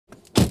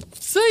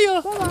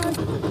ya. Bye-bye.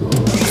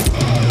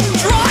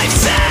 Drive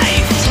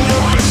safe!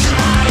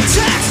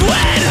 Text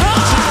when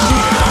home!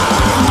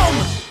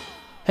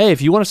 Hey,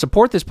 if you want to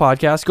support this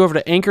podcast, go over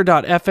to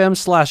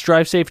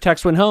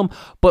anchor.fm/drivesafetextwhenhome.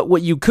 But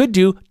what you could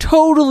do,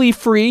 totally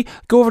free,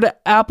 go over to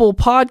Apple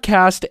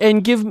Podcast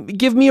and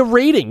give me a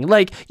rating.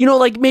 Like,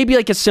 like maybe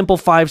like a simple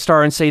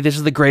 5-star and say this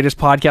is the greatest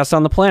podcast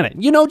on the planet.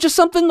 Just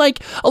something like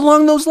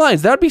along those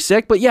lines. That'd be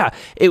sick. But yeah,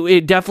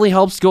 it definitely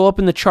helps go up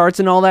in the charts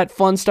and all that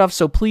fun stuff.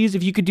 So please,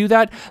 if you could do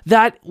that,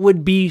 that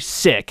would be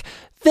sick.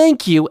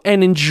 Thank you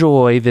and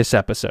enjoy this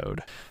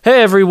episode.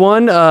 Hey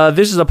everyone,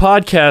 this is a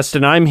podcast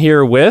and I'm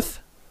here with...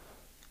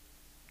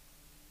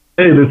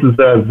 Hey, this is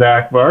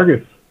Zach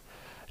Vargas.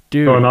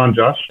 Dude, what's going on,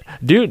 Josh?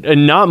 Dude,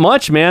 not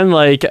much, man.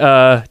 Like,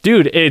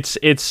 dude,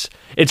 it's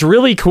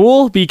really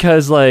cool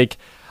because, like,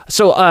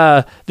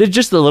 so there's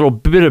just a little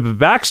bit of a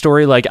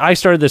backstory. Like, I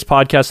started this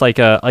podcast like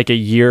a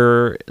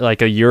year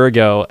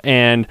ago,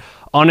 and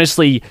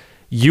honestly,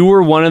 you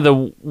were one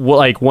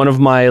of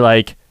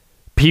my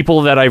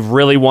people that I've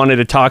really wanted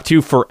to talk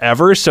to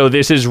forever. So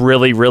this is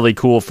really, really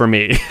cool for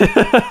me.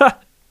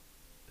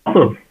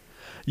 Awesome.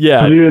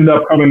 Yeah. How did you end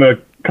up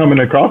coming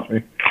across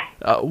me?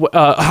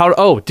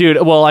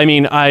 Dude. Well, I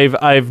mean,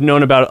 I've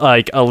known about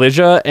like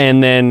Elijah,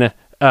 and then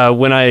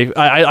when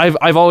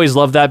I've always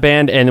loved that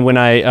band, and when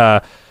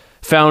I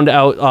found you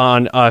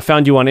on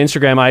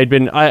Instagram,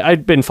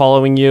 I'd been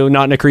following you,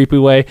 not in a creepy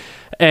way,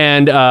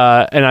 and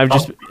I've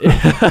just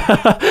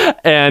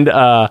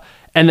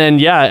and then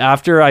yeah,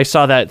 after I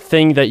saw that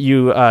thing that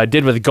you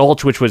did with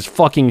Gulch, which was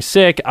fucking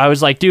sick, I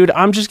was like, dude,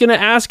 I'm just gonna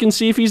ask and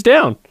see if he's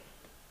down.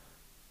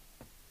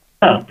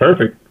 Yeah,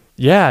 perfect.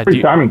 Yeah,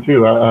 pretty timing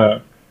too.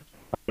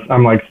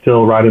 I'm like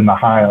still riding the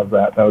high of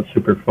that. That was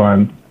super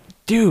fun.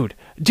 Dude,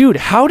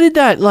 how did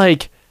that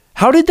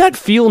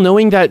feel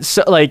knowing that,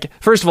 like,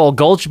 first of all,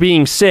 Gulch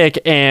being sick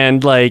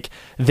and like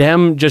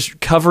them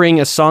just covering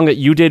a song that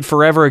you did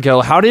forever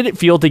ago? How did it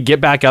feel to get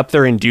back up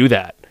there and do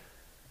that?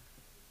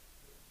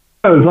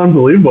 It was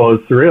unbelievable.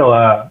 It's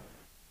surreal.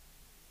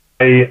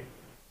 I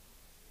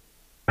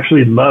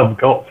actually love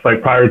Gulch,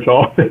 like prior to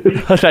all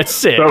this. That's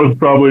sick. That was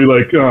probably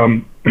like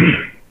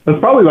that's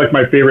probably like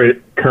my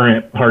favorite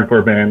current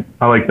hardcore band.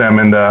 I like them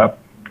and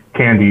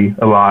Candy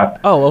a lot.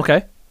 Oh,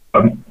 okay.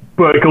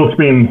 But Gulch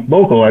being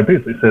local, I'd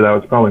basically say that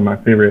was probably my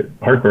favorite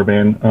hardcore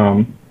band.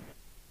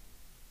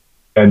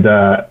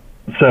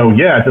 So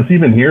yeah, just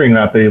even hearing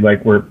that they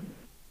like were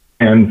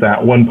fans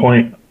at one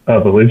point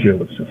of Elijah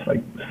was just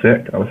like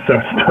sick. I was so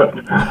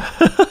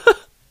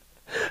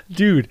stoked.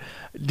 Dude,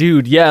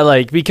 yeah,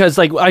 like, because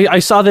like I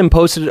saw them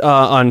posted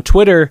on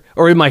Twitter,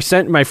 or my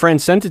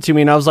friend sent it to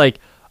me, and I was like,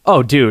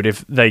 oh, dude,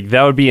 if like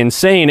that would be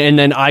insane. And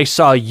then I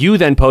saw you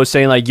then post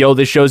saying like, yo,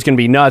 this show's gonna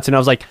be nuts, and I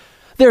was like,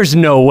 there's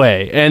no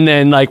way. And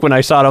then like when I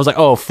saw it, I was like,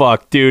 oh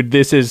fuck, dude,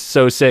 this is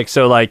so sick.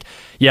 So like,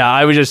 yeah,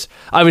 I was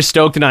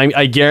stoked, and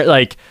I get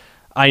like,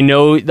 I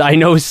know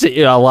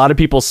a lot of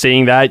people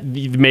seeing that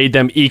made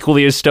them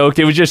equally as stoked.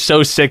 It was just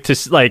so sick to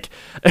like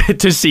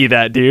to see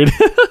that, dude.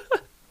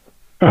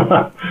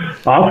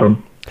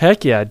 Awesome.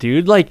 Heck yeah,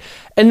 dude. Like,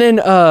 and then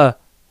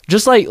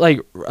just right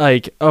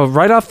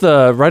off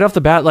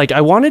the bat, like,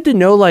 I wanted to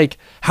know, like,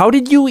 how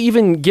did you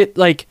even get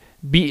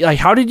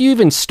how did you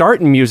even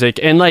start in music?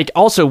 And like,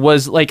 also,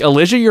 was like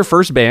Elijah your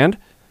first band?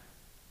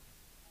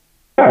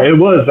 Yeah, it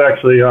was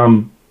actually.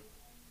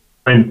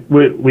 And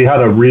we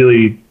had a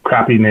really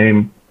crappy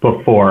name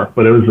before,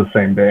 but it was the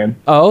same band.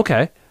 Oh,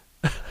 okay.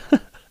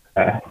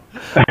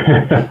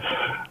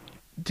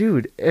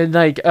 Dude, and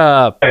like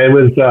it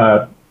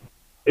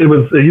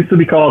used to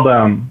be called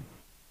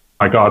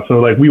my god, so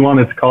like we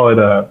wanted to call it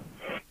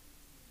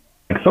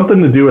like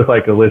something to do with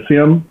like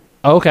Elysium.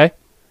 Oh, okay.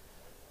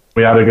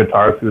 We had a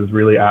guitarist who was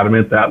really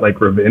adamant that like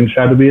revenge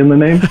had to be in the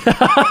name.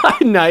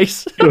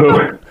 Nice.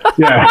 So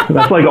yeah,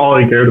 that's like all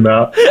he cared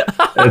about.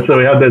 And so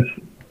we had this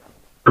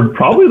for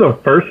probably the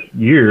first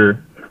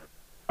year.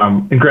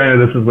 And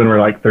granted, this is when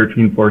we're like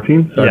 13,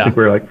 14, so yeah. I think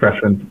we're like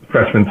freshmen,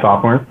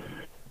 sophomores.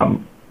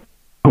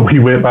 We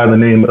went by the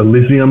name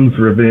Elysium's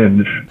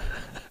Revenge.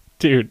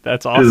 Dude,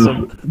 that's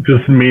awesome.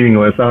 Just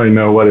meaningless. I don't even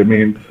know what it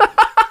means.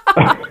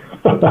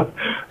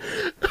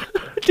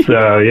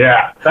 So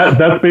yeah,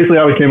 that's basically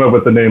how we came up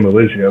with the name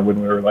Elijah,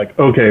 when we were like,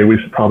 okay, we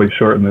should probably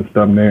shorten this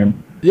dumb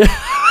name. Yeah.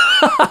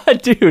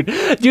 dude,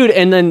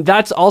 and then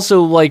that's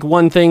also like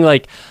one thing,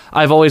 like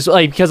I've always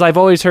because I've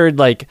always heard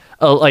like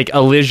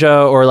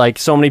Elijah, or like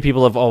so many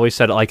people have always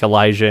said like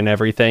Elijah and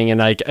everything, and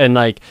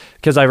like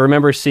because I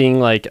remember seeing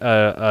like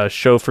a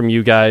show from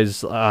you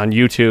guys on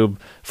YouTube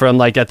from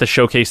like at the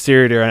Showcase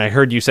Theater, and I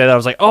heard you say that. I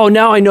was like, oh,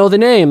 now I know the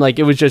name. Like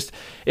it was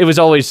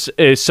always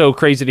so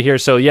crazy to hear.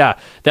 So yeah,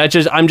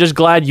 I'm just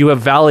glad you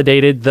have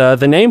validated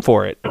the name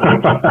for it.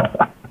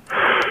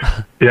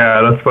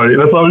 Yeah, that's funny.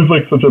 That's always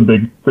like such a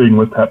big thing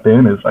with that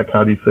band, is like,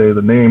 how do you say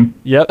the name?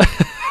 Yep.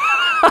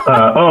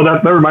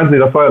 That reminds me.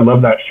 That's why I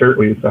love that shirt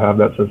we used to have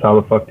that says,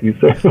 "How the fuck do you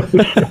say?"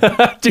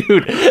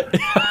 Dude,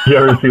 you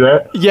ever see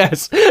that?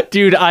 Yes,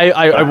 dude.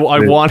 I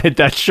wanted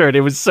that shirt.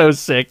 It was so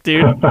sick,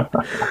 dude.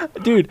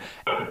 Dude,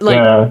 like,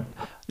 yeah.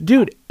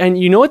 Dude, and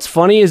you know what's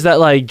funny is that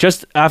like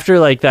just after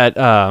like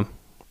that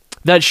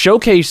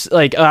showcase,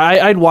 like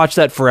I'd watched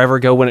that forever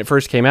ago when it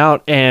first came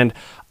out, and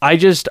I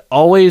just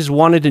always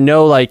wanted to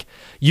know, like,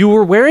 you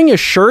were wearing a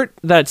shirt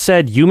that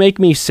said "You make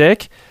me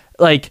sick,"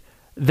 like.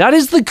 That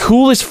is the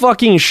coolest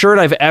fucking shirt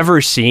I've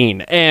ever seen.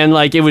 And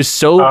like it was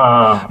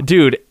so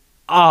dude,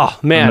 oh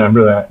man. I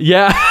remember that.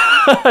 Yeah.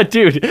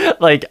 Dude,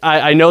 like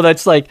I know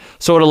that's like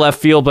sort of left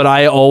field, but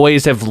I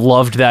always have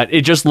loved that.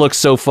 It just looks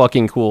so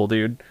fucking cool,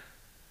 dude.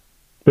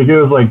 I think it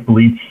was like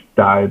bleach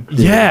dyed. Too.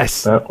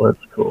 Yes. That was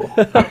cool.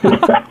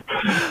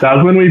 That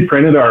was when we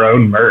printed our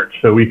own merch,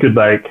 so we could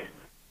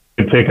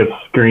take a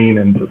screen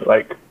and just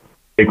like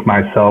make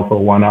myself a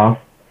one-off.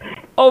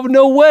 Oh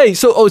no way.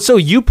 So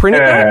you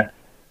printed that?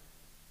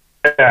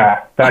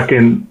 Yeah,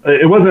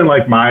 it wasn't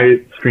like my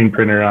screen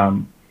printer.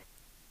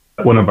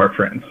 One of our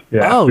friends.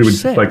 Yeah, we would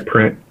sick. just like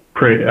print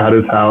at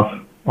his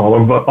house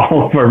all of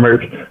our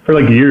merch for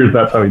like years.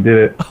 That's how we did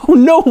it. Oh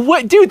no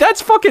way, dude!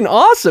 That's fucking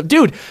awesome,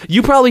 dude.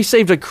 You probably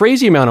saved a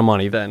crazy amount of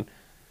money then.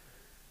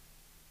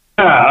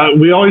 Yeah,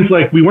 we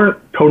weren't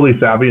totally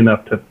savvy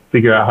enough to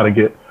figure out how to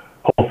get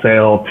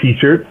wholesale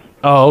T-shirts.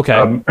 Oh, okay.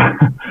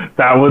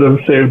 That would have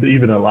saved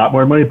even a lot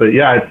more money, but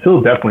yeah, it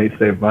still definitely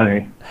saved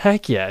money.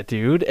 Heck yeah,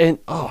 dude. And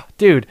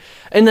dude.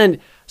 And then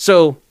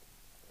so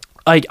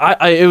like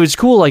it was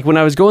cool, like when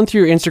I was going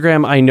through your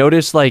Instagram, I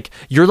noticed like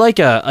you're like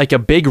a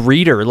big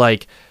reader,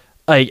 like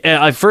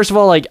first of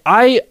all, like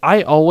I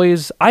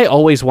always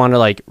want to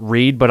like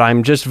read, but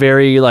I'm just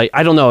very like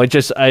I don't know,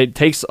 it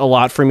takes a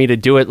lot for me to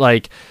do it,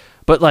 like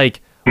but like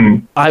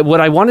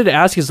what I wanted to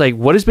ask is like,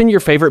 what has been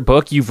your favorite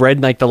book you've read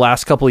in like the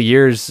last couple of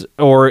years,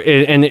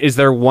 and is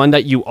there one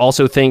that you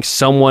also think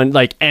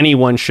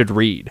anyone should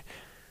read?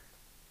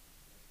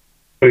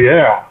 Oh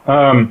yeah,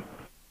 I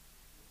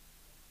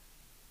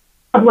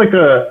have like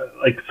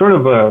sort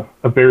of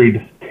a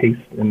varied taste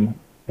in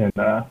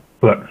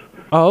books.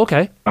 Oh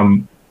okay.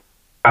 So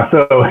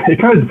it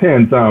kind of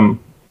depends.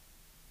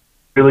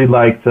 Really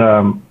liked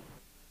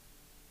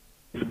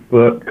this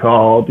book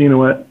called, you know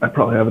what? I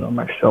probably have it on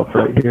my shelf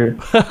right here.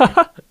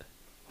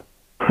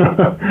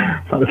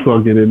 Might as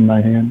well get it in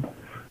my hand.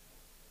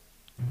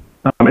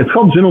 It's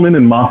called Gentlemen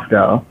in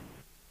Moscow.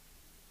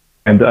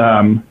 And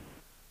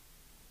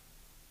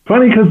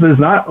funny because there's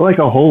not like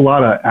a whole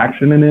lot of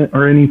action in it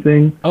or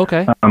anything.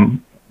 Okay.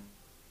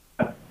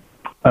 It's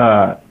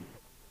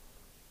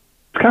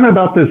kind of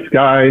about this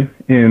guy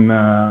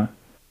in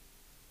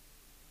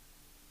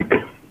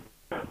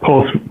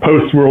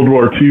post World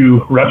War II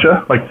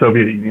Russia, like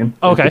Soviet Union,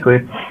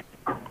 basically.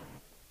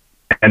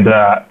 And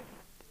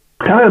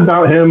kind of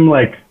about him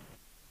like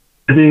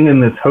living in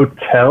this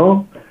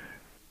hotel.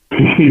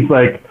 He's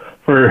like,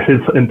 for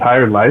his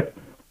entire life,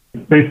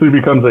 basically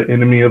becomes an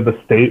enemy of the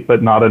state,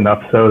 but not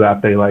enough so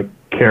that they like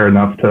care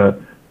enough to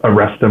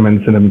arrest him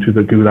and send him to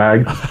the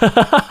gulag.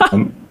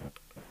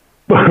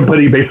 But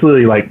he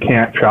basically like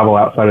can't travel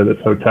outside of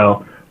this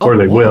hotel, or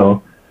they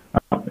will.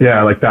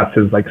 Yeah, like that's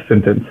his like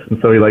sentence. And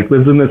so he like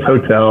lives in this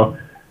hotel,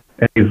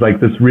 and he's like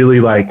this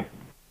really like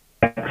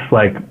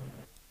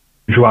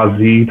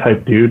bourgeoisie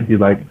type dude. He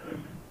like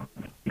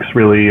speaks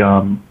really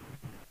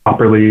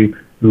properly,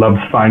 loves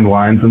fine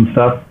wines and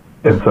stuff.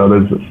 And so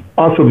there's this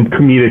awesome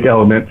comedic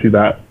element to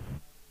that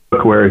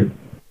book where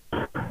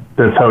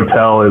this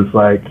hotel is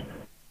like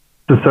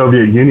the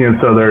Soviet Union,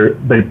 so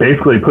they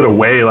basically put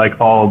away like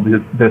all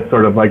this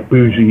sort of like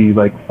bougie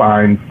like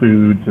fine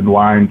foods and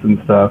wines and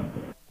stuff.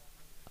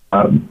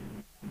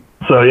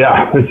 So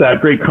yeah, it's that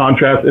great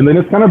contrast, and then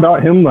it's kind of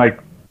about him like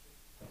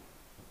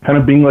kind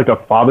of being like a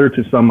father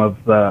to some of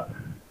the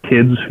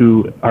kids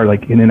who are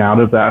like in and out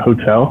of that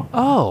hotel.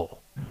 Oh,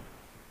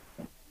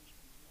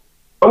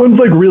 that one's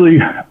like really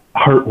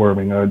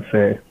heartwarming, I would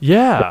say.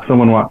 Yeah, if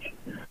someone wants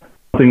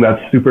something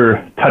that's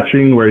super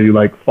touching where you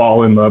like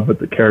fall in love with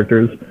the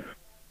characters.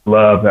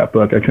 Love that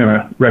book. I kind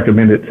of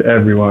recommend it to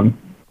everyone.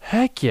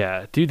 Heck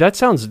yeah, dude, that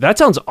sounds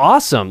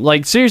awesome.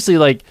 Like seriously,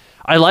 like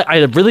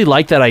I really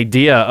like that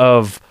idea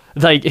of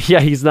like, yeah,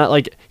 he's not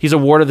like he's a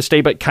ward of the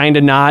state, but kind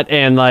of not,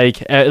 and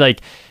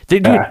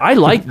dude, I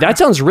like that.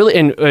 Sounds really,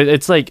 and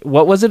it's like,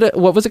 what was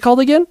it called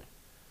again?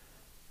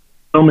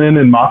 Gentlemen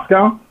in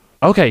Moscow.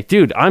 Okay,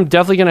 dude, I'm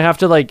definitely gonna have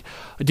to like,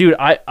 dude.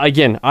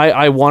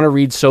 I want to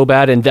read so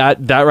bad, and that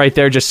right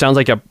there just sounds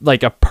like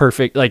a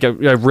perfect, like a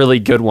really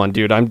good one,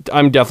 dude. I'm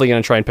definitely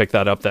gonna try and pick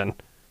that up then.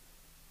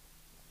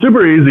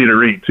 Super easy to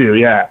read too,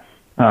 yeah.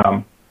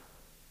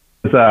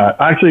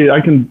 Actually,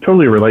 I can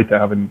totally relate to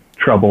having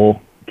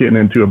trouble getting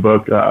into a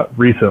book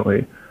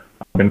recently.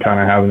 I've been kind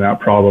of having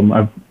that problem.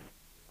 I've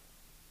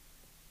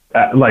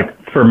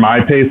for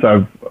my pace,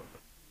 I've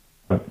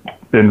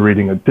been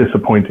reading a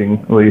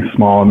disappointingly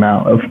small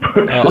amount of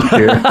books this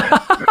year.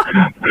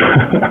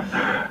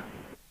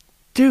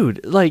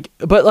 Dude,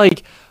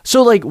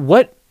 so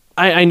what?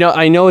 I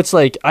know it's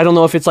like, I don't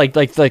know if it's like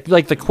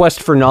the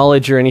quest for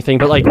knowledge or anything,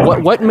 but like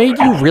what made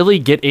you really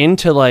get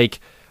into like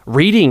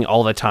reading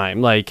all the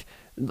time? Like,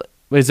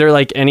 is there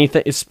like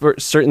anything,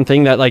 certain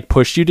thing that like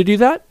pushed you to do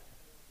that?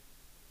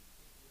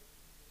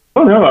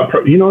 Oh no,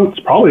 it's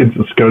probably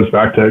just goes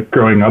back to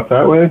growing up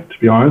that way. To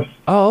be honest.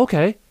 Oh,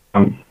 okay.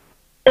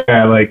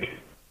 Yeah, like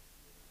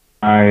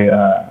my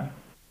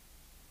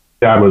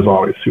dad was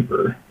always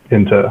super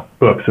into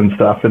books and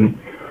stuff, and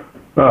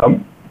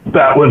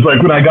that was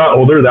like when I got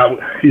older.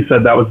 He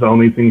said that was the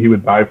only thing he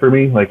would buy for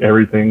me. Like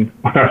everything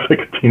when I was like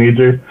a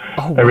teenager,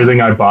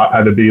 everything I bought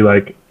had to be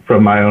like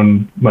from my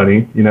own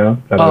money.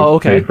 That I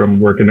paid from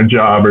working a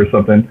job or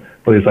something.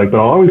 But he's like, but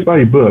I'll always buy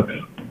you books.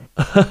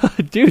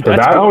 Dude, so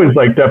that always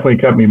like definitely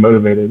kept me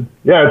motivated.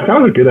 Yeah, it's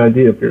kind of a good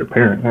idea if you're a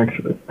parent,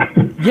 actually.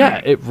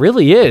 Yeah, it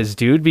really is,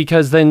 dude.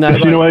 Because then that,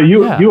 you know what,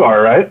 you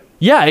are, right?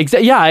 Yeah,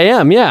 exactly. Yeah, I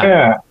am. Yeah.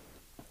 Yeah.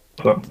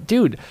 So.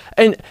 Dude,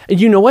 and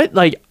you know what?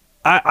 Like,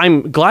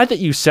 I'm glad that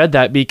you said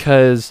that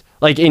because,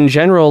 like, in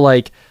general,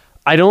 like,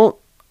 I don't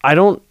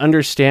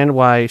understand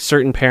why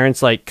certain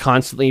parents like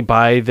constantly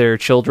buy their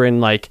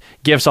children like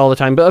gifts all the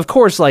time. But of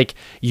course, like,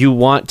 you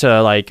want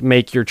to like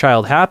make your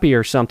child happy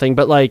or something.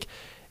 But like,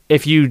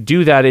 if you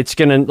do that, it's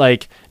going to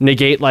like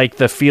negate like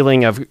the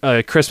feeling of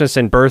Christmas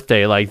and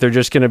birthday. Like they're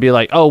just going to be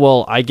like, oh,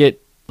 well, I get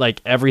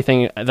like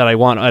everything that I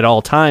want at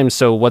all times.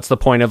 So what's the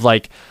point of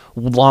like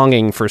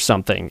longing for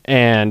something?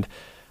 And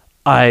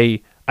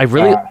I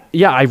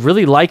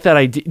really like that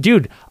idea,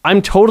 dude.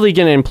 I'm totally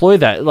going to employ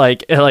that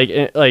like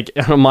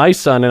my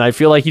son. And I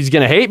feel like he's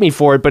going to hate me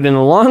for it, but in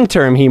the long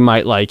term, he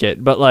might like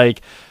it. But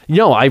like,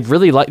 I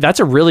really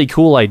that's a really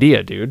cool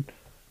idea, dude.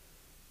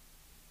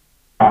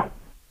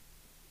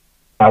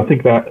 I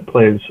think that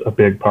plays a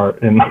big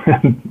part in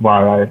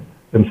why I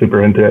am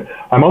super into it.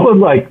 I'm also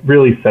like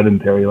really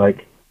sedentary,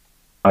 like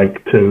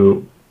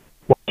to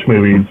watch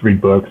movies, read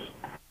books,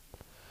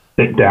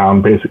 sit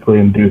down basically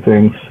and do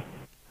things.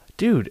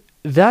 Dude,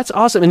 that's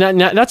awesome.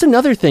 And that's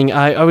another thing.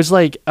 I was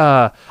like,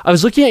 I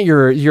was looking at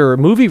your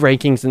movie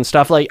rankings and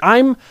stuff. Like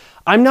I'm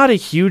not a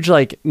huge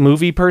like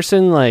movie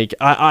person. Like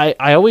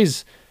I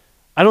always,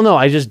 I don't know.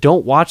 I just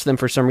don't watch them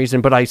for some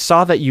reason, but I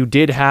saw that you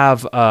did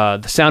have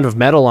The Sound of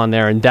Metal on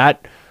there, and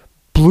that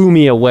blew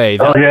me away.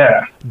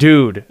 Yeah.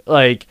 Dude,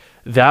 like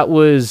that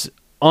was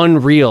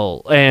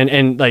unreal.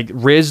 And like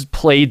Riz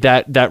played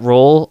that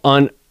role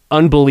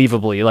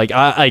unbelievably. Like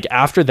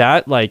after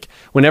that, like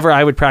whenever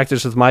I would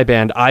practice with my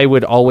band, I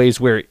wouldn't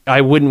wear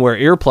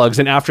earplugs.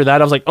 And after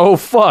that, I was like, oh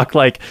fuck,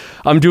 like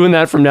I'm doing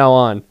that from now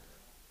on.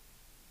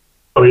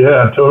 Oh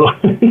yeah,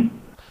 totally.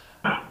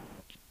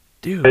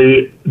 Dude.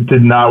 I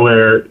did not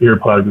wear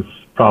earplugs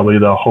probably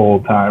the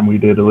whole time we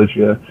did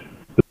Alicia.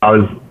 I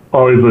was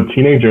always a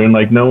teenager and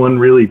like no one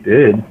really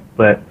did,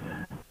 but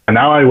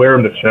now I wear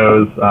them to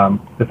shows.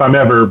 If I'm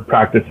ever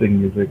practicing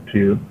music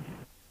too,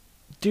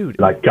 dude,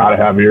 like gotta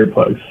have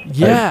earplugs.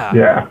 Yeah.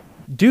 Yeah.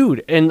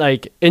 Dude, and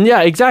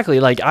yeah, exactly.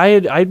 Like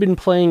I'd been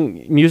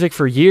playing music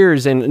for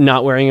years and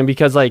not wearing them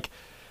because like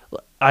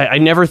I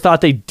never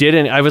thought they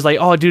didn't. I was like,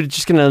 oh, dude, it's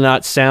just gonna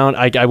not sound.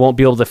 I won't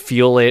be able to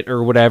feel it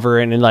or whatever.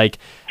 And then like,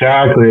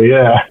 exactly,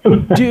 yeah,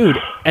 dude.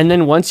 And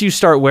then once you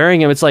start wearing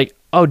them, it's like,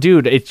 oh,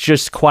 dude, it's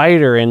just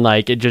quieter and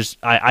like it just.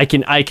 I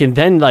can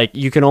then like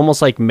you can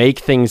almost like make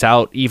things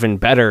out even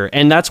better.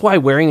 And that's why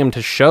wearing them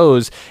to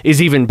shows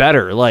is even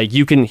better. Like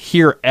you can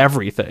hear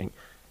everything.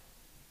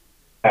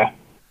 Yeah.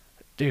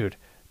 Dude,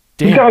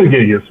 damn. You gotta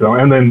get used to them,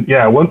 and then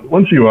yeah,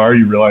 once you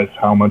realize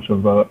how much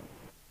of a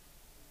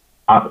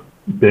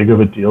big of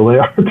a deal they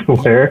are to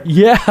wear.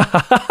 Yeah.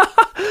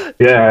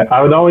 Yeah,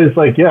 I would always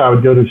I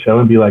would go to the show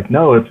and be like,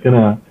 no, it's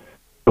gonna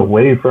get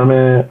away from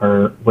it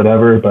or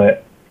whatever,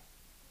 but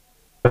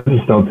I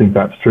just don't think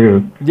that's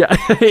true. Yeah,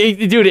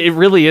 dude, it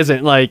really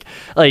isn't. Like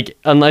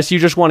unless you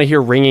just want to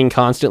hear ringing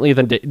constantly,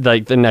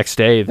 the next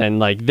day,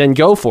 then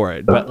go for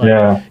it. But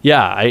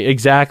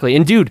exactly.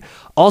 And dude,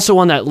 also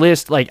on that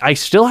list, like I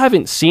still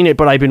haven't seen it,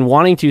 but I've been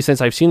wanting to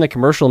since I've seen the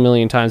commercial a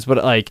million times.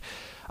 But like,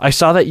 I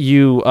saw that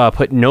you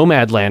put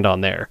Nomadland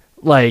on there.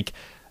 Like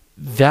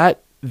that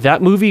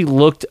movie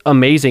looked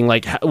amazing.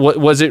 Like, what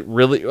was it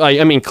really?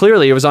 I mean,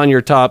 clearly it was on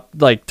your top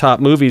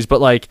movies, but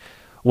like,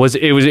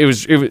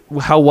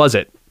 how was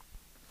it?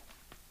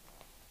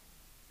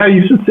 Yeah,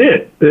 you should see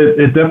it.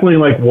 It definitely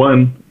like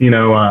won,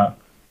 a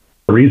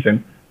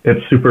reason.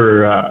 It's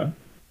super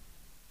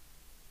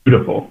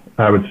beautiful,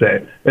 I would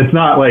say. It's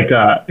not like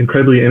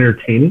incredibly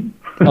entertaining.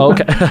 Oh,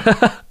 okay.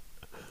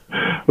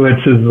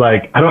 Which is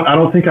like I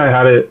don't think I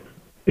had it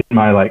in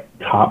my like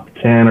top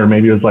 10 or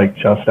maybe it was like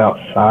just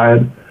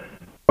outside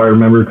if I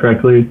remember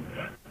correctly.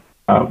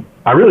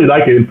 I really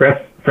like it. And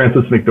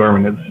Frances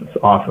McDormand is just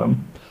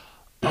awesome.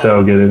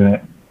 So good in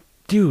it.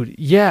 Dude,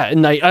 yeah,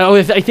 and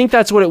I think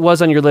that's what it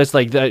was on your list.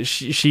 Like that,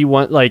 she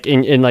went like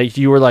in like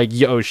you were like,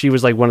 yo, she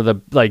was like one of the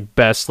like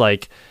best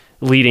like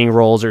leading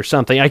roles or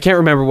something. I can't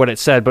remember what it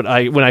said, but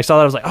when I saw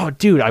that, I was like, oh,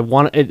 dude, I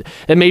want it.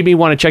 It made me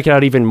want to check it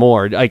out even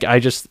more. Like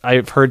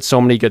I've heard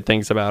so many good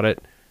things about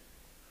it.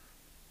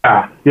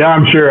 Yeah,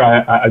 I'm sure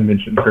I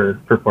mentioned her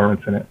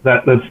performance in it.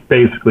 That's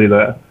basically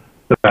the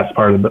best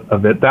part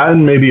of it. That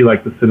and maybe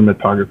like the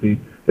cinematography.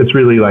 It's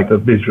really like a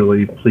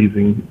visually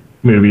pleasing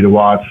movie to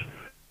watch.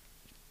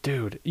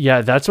 Dude,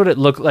 yeah, that's what it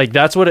looked like.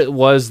 That's what it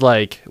was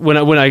like when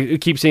I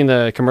keep seeing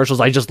the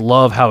commercials. I just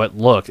love how it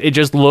looked. It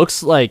just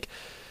looks like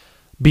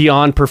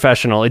beyond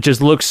professional. It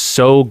just looks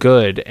so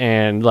good,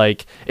 and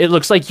like it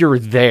looks like you're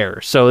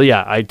there. So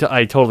yeah, I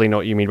totally know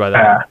what you mean by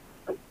that.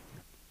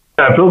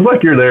 Yeah, it feels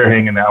like you're there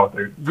hanging out with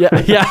her.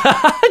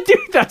 Yeah,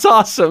 dude, that's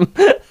awesome,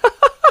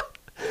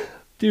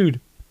 dude.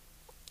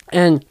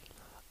 And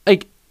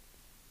like,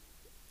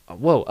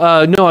 whoa,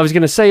 no, I was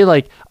gonna say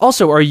like,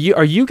 also, are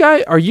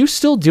you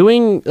still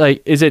doing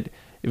like, is it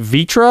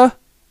Vitra?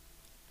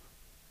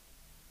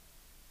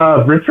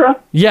 Vitra?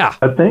 Yeah,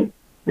 I think.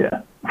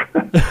 Yeah.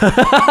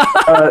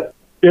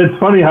 It's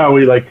funny how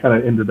we like kind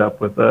of ended up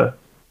with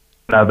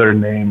another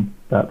name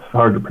that's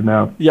hard to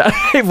pronounce. yeah,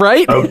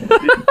 right.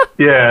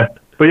 Yeah,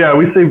 but yeah,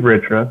 we say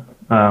Vitra.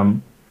 Yeah,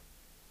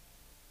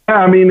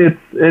 I mean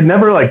it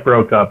never like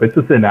broke up. It's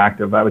just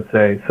inactive, I would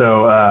say.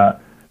 So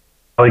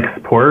Alex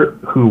Port,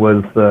 who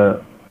was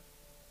the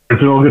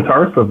original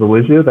guitarist of the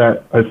Elysia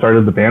that I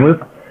started the band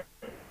with,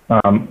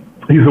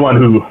 he's the one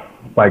who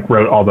like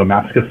wrote all the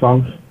Masochist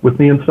songs with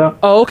me and stuff.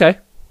 Oh, okay.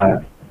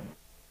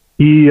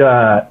 He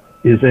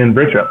is in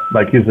Vitra.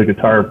 Like he's a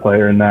guitar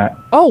player in that.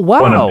 Oh,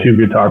 wow. One of two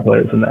guitar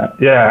players in that.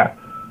 Yeah.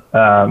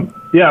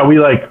 Yeah, we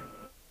like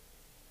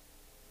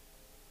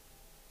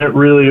it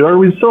really, or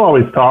we still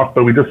always talk,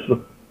 but we just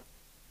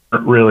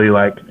weren't really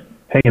like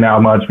hanging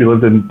out much. We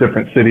lived in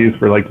different cities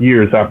for like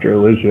years after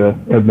Elysia,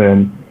 and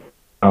then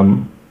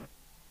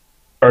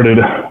started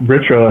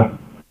Vitra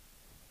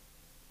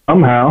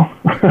somehow.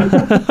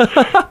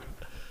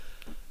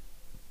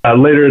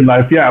 Later in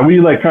life, yeah, we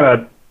like kind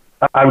of,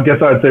 I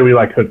guess I would say we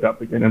like hooked up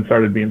again and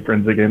started being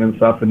friends again and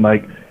stuff. And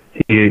like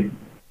he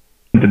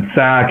lived in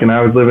Sac and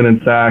I was living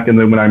in Sac. And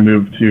then when I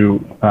moved to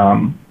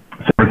San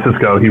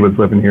Francisco, he was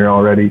living here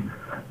already.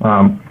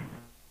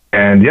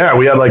 And yeah,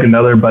 we had like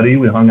another buddy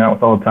we hung out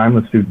with all the time,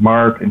 this dude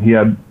Mark, and he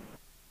had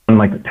done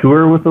like a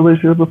tour with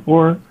Elysia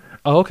before.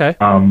 Oh, okay.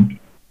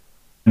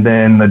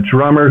 Then the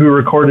drummer who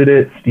recorded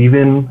it,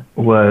 Steven,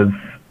 was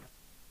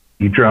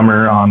the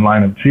drummer on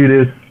Line of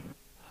Judas.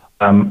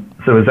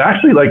 So it's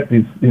actually like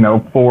these,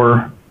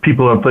 four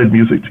people who have played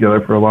music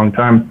together for a long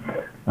time.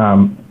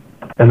 And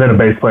then a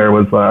bass player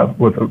was a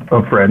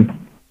friend.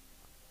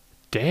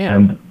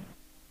 Damn. And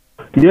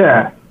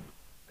yeah,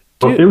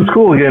 well, it was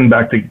cool getting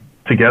back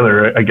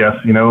together, I guess,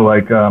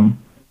 like,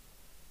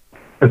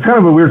 it's kind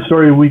of a weird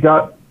story. We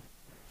got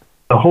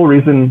the whole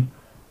reason,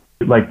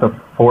 like the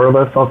four of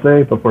us, I'll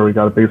say, before we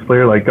got a bass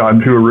player, like got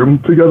into a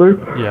room together.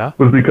 Yeah.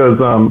 Was because,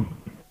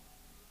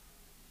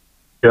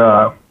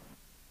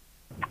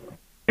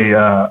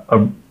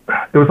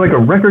 it was like a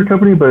record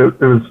company, but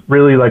it was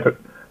really like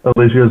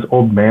Elysia's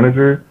old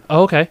manager.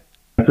 Oh, okay.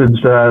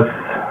 Messaged us.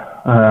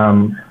 I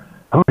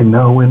don't even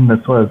know when this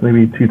was.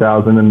 Maybe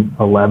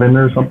 2011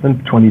 or something,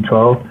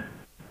 2012.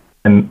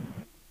 And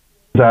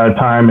it was at a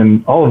time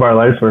in all of our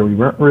lives where we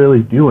weren't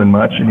really doing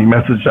much. And he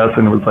messaged us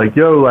and it was like,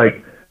 "Yo,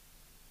 like,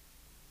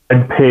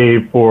 I'd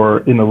pay for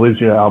an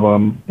Elysia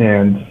album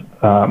and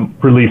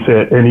release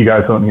it, and you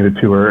guys don't need a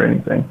tour or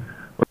anything,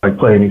 or like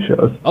play any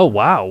shows." Oh,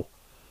 wow.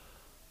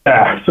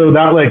 Yeah, so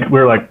that like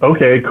we're like,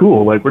 okay,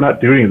 cool. Like we're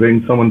not doing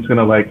anything. Someone's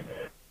gonna like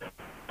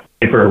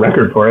pay for a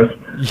record for us.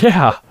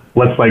 Yeah.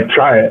 Let's like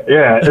try it.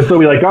 Yeah. And so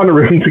we like got in a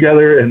room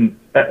together, and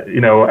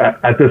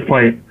at this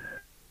point,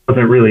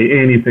 wasn't really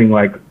anything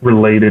like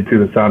related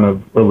to the sound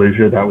of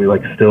Elysia that we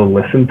like still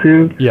listen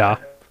to. Yeah.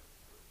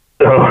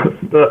 So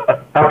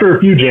after a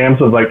few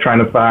jams of like trying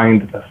to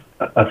find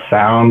a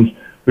sound,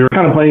 we were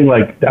kind of playing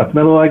like death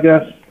metal, I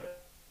guess.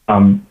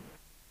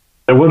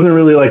 It wasn't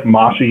really like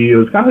moshy. It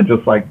was kind of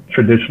just like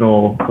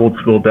traditional old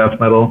school death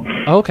metal.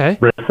 Okay.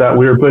 Riffs that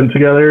we were putting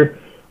together.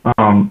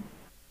 And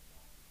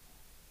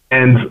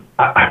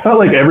I felt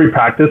like every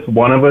practice,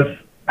 one of us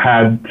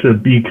had to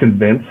be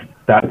convinced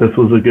that this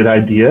was a good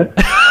idea.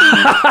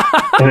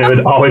 And it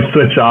would always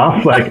switch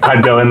off. Like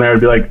I'd go in there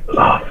and be like,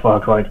 "Oh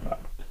fuck, like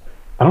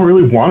I don't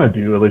really want to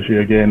do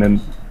Elysia again." And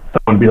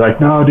someone would be like,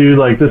 "No, dude,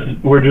 like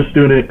we're just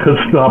doing it because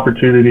of the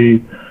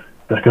opportunity."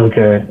 Like,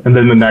 okay. And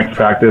then the next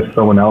practice,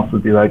 someone else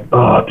would be like,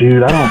 "Oh,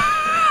 dude, I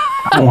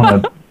don't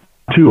want to,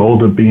 too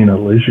old to be in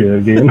Elysia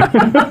again."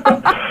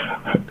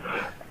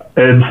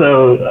 And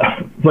so,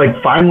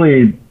 like,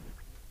 finally,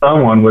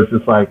 someone was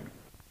just like,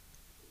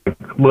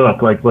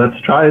 "Look, like, let's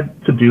try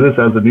to do this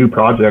as a new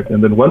project."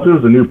 And then once it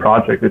was a new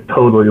project, it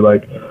totally,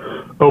 like,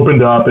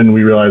 opened up, and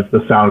we realized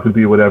the sound could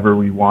be whatever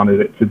we wanted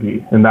it to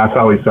be. And that's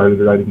how we started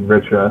writing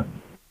Vitra.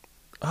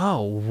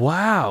 Oh,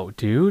 wow,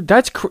 dude.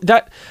 That's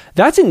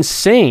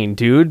insane,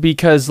 dude,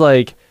 because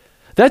like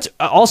that's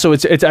also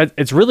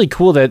it's really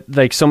cool that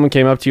like someone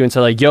came up to you and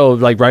said like, "Yo,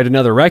 like write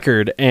another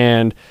record,"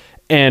 and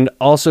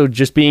also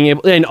just being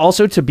able, and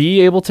also to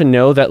be able to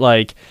know that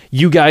like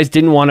you guys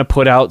didn't want to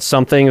put out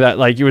something that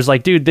like you was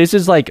like, "Dude, this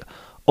is like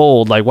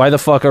old, like why the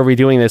fuck are we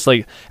doing this?"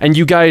 Like, and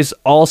you guys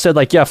all said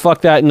like, "Yeah,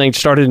 fuck that," and like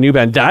started a new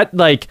band. That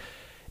like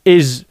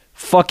is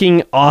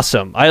fucking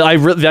awesome. I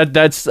really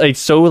that's like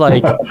so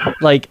like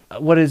like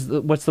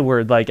what's the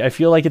word, like I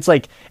feel like it's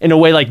like in a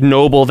way like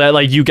noble that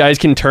like you guys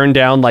can turn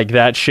down like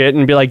that shit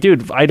and be like,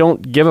 "Dude, I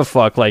don't give a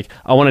fuck, like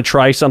I want to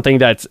try something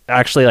that's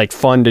actually like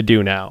fun to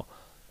do now."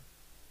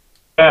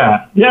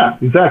 Yeah,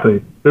 exactly.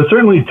 It was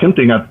certainly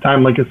tempting at the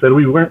time. Like I said,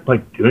 we weren't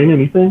like doing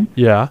anything.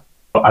 Yeah.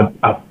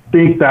 I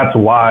think that's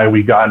why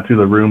we got into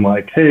the room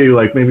like, hey,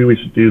 like maybe we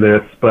should do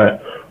this.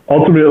 But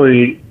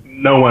ultimately,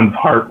 no one's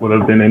heart would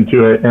have been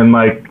into it. And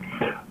like,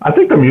 I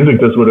think the music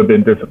just would have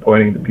been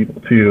disappointing to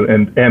people too,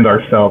 and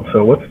ourselves.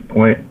 So what's the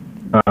point?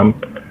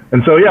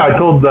 And so, yeah, I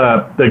told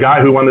the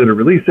guy who wanted to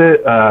release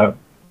it,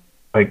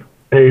 like,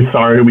 hey,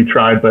 sorry, we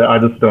tried, but I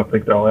just don't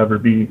think there'll ever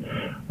be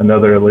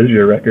another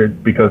Elysia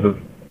record because of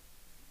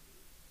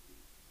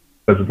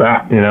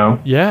that, you know?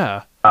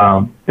 Yeah.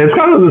 It's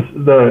kind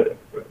of the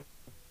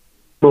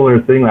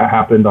similar thing that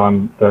happened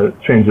on the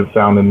Change of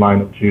Sound in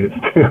Line of Judas,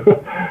 too.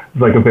 It's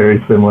like a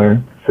very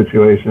similar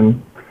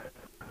situation.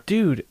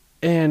 Dude,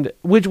 and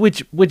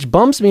which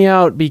bumps me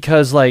out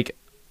because, like,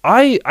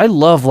 I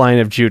love Line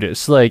of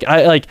Judas. Like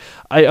I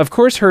of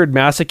course heard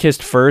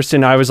Masochist first,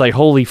 and I was like,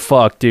 holy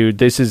fuck, dude,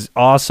 this is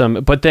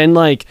awesome. But then,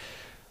 like,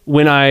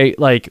 when I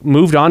like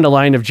moved on to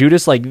Line of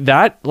Judas, like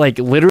that, like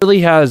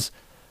literally has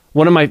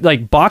one of my,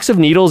 like, Box of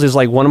Needles is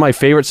like one of my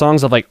favorite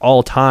songs of like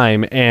all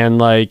time, and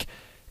like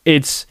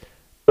that's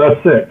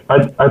sick.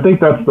 I think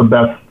that's the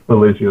best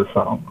Elysia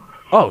song.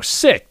 Oh,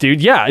 sick,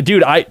 dude. Yeah,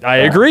 dude, I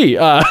agree.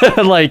 I've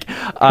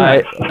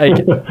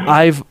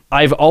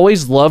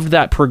always loved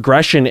that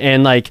progression,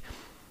 and like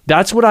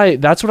that's what I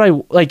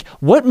like.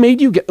 What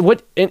made you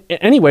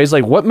anyways,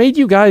 like what made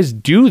you guys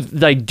do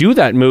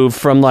that move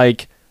from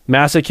like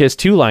Masochist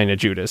to Line of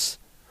Judas?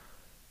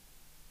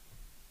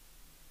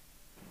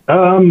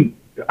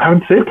 I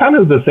would say kind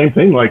of the same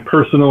thing, like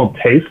personal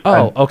taste.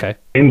 Oh, okay.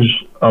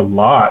 Changed a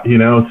lot, you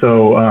know.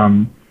 So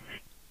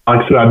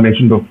Alex, who I'd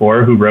mentioned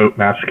before, who wrote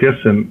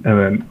Masochist and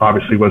then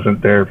obviously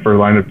wasn't there for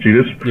Line of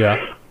Judas. Yeah.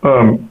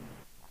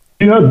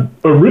 He had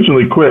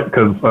originally quit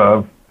because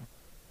of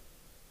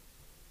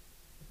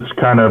just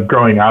kind of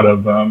growing out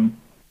of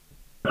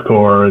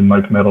core and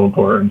like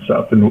metalcore and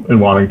stuff, and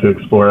wanting to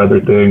explore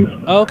other things.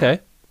 Oh, okay.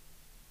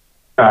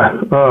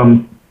 Yeah.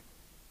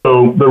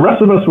 So the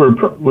rest of us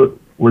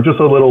were just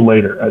a little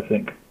later, I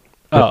think.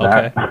 Oh,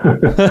 okay.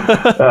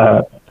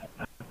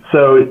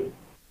 So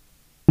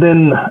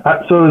then,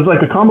 so it was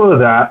like a combo of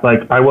that.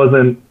 Like I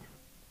wasn't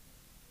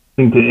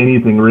into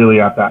anything really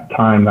at that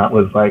time that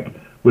was like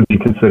would be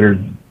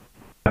considered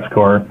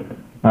deathcore.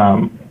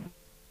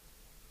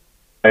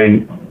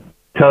 I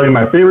tell you,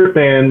 my favorite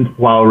band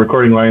while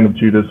recording Line of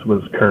Judas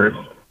was Cursed.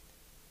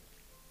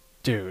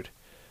 Dude,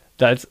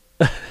 that's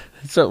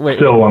so. Wait,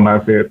 still one of my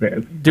favorite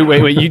bands. Dude,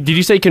 wait. Did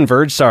you say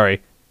Converge?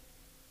 Sorry.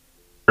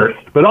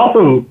 Cursed, but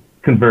also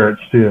Converge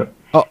too.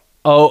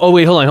 Oh,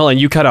 wait, hold on.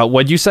 You cut out.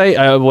 What'd you say?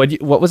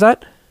 What was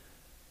that?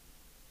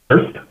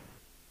 Cursed.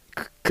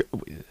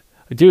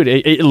 Dude,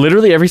 it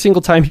literally every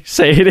single time you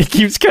say it, it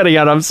keeps cutting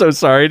out. I'm so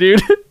sorry,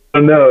 dude. Oh,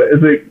 no,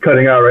 is it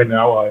cutting out right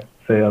now while I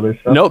say other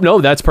stuff?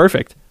 No, that's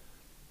perfect.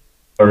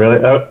 Oh, really?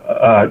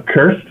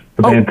 Cursed?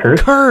 The band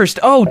Cursed? Cursed.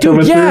 Oh,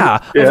 dude,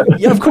 yeah.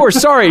 Yeah, of course.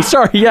 Sorry,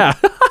 yeah.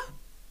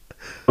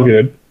 Oh,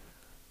 good.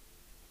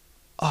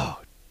 Oh,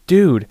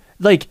 dude.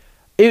 Like,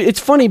 it's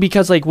funny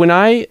because, like, when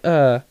I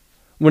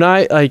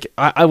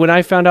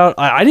found out,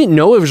 I didn't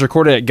know it was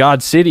recorded at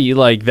God City.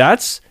 Like,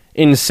 that's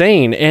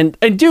insane. And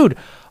dude,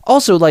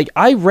 also, like,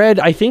 I read,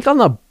 I think on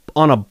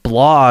a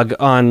blog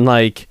on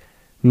like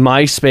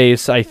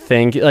MySpace, I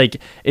think, like,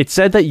 it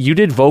said that you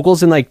did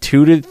vocals in like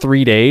 2 to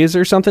 3 days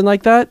or something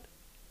like that.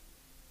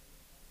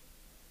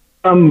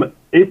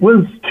 It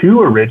was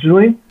 2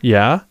 originally.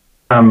 Yeah.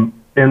 And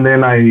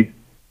then I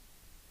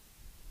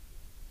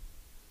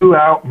threw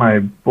out my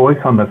voice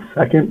on the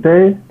second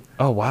day.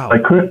 Oh, wow. I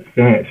couldn't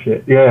finish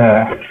it.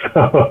 Yeah.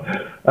 So,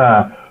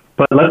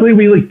 but luckily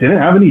we like didn't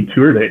have any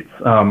tour dates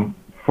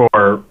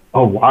for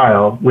a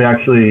while. We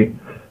actually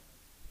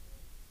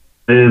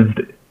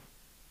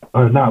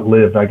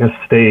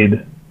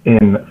stayed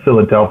in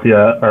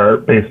Philadelphia, or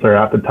based there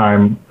at the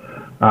time,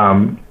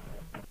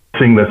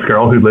 seeing this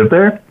girl who lived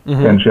there,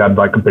 and she had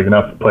like a big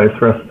enough place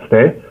for us to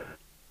stay.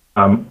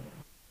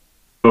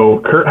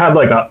 So Kurt had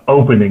like a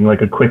opening,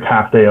 like a quick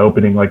half-day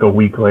opening, like a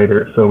week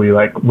later. So we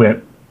like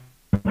went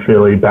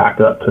Philly back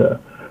up to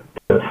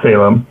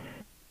Salem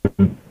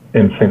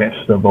and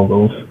finished the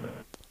vocals.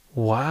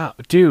 Wow,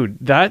 dude,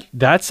 that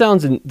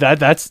sounds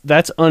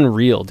that's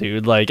unreal,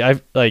 dude. Like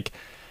I've like,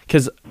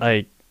 cause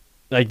like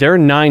there are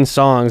 9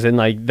 songs, and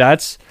like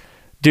that's,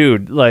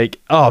 dude, like,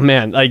 oh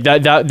man, like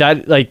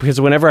that like, because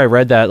whenever I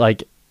read that,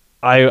 like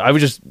I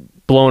was just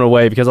blown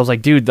away, because I was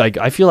like, dude, like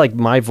I feel like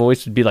my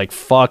voice would be like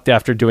fucked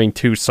after doing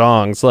 2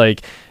 songs,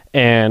 like,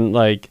 and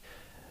like,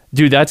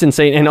 dude, that's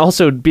insane. And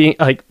also being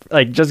like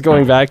just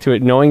going back to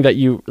it, knowing that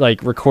you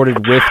like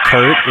recorded with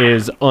Kurt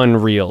is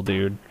unreal,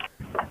 dude.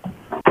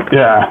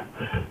 Yeah.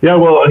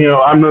 Well, you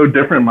know, I'm no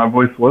different. My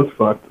voice was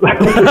fucked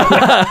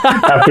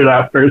after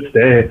that first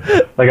day.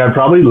 Like I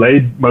probably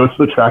laid most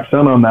of the tracks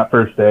down on that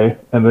first day,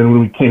 and then when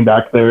we came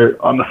back there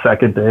on the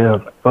second day, I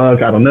was like,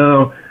 fuck, I don't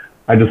know.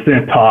 I just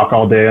didn't talk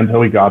all day until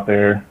we got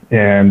there,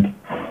 and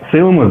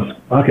Salem was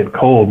fucking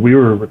cold. We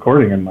were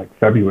recording in like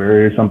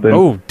February or something.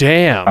 Oh,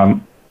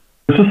 damn.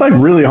 it's just like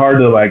really hard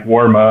to like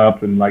warm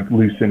up and like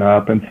loosen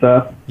up and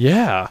stuff.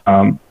 Yeah.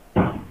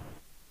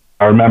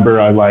 I remember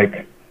I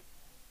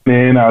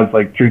was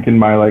like drinking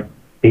my like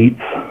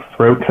 8th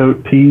throat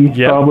coat tea,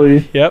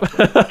 probably. Yep.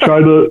 try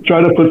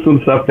to put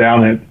some stuff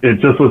down. It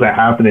just wasn't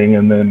happening.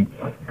 And then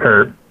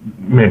Kurt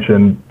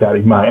mentioned that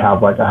he might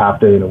have like a half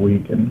day in a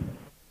week, and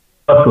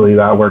luckily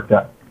that worked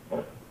out.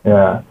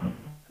 Yeah.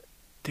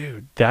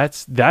 Dude,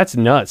 that's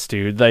nuts,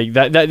 dude. Like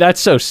that's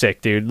so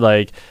sick, dude.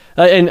 Like,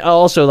 and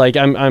also like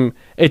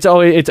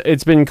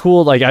it's been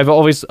cool. Like I've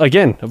always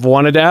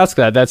wanted to ask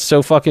that. That's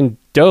so fucking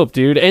dope,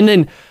 dude. And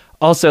then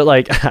also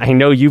like I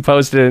know you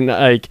posted and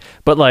like,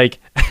 but like,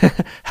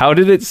 how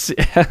did it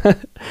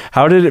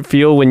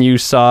feel when you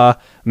saw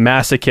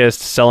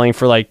Masochist selling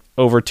for like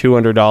over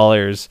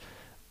 $200?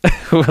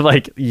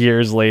 Like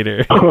years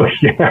later. Oh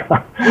yeah,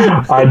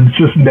 I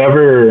just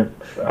never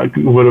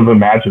would have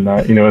imagined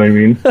that. You know what I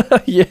mean?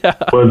 Yeah.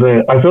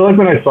 I feel like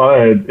when I saw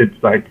it,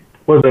 it's like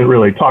wasn't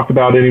really talked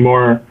about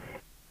anymore.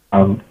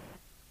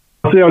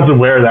 Obviously, I was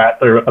aware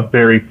that there a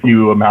very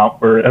few amount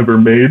were ever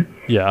made.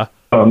 Yeah.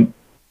 But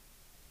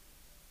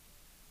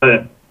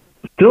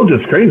still,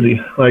 just crazy.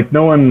 Like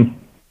no one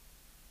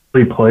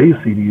really plays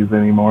CDs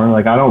anymore.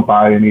 Like I don't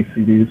buy any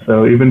CDs,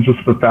 so even just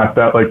the fact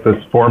that like this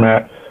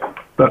format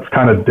that's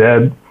kind of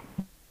dead,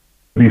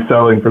 be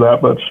selling for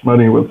that much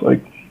money was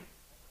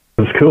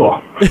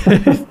cool.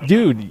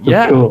 Dude,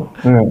 yeah. Cool.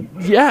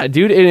 Yeah,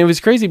 dude, and it was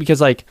crazy because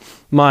like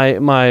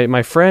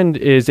my friend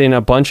is in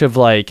a bunch of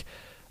like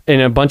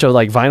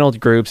vinyl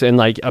groups, and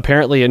like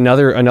apparently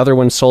another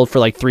one sold for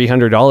like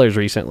 $300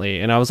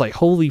 recently, and I was like,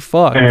 holy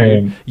fuck.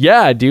 Dude.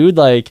 Yeah, dude,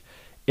 like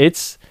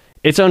it's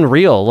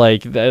unreal.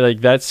 Like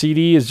that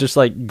CD is just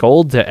like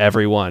gold to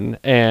everyone.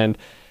 And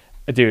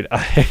dude,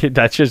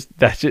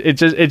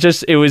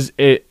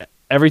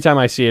 every time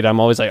I see it, I'm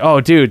always like, oh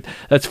dude,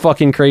 that's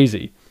fucking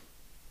crazy.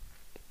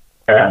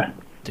 Yeah,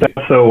 dude.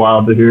 That's so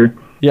wild to hear.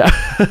 Yeah.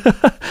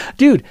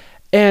 Dude,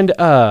 and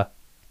I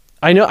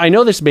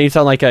know this may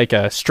sound like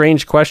a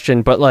strange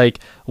question, but like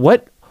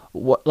what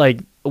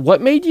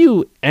made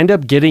you end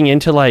up getting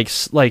into like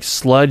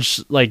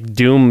sludge, like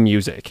doom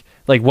music?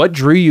 Like what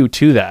drew you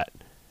to that?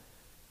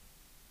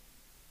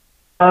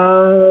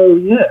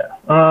 Yeah.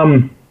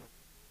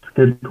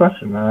 Good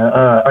question.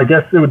 I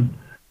guess it would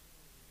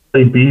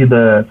be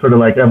the sort of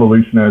like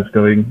evolution I was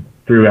going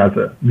through as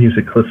a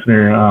music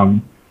listener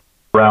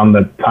around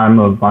the time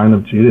of Vine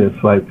of Judas.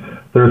 Like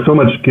there was so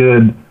much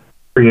good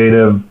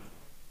creative,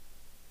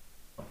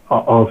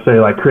 I'll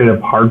say like creative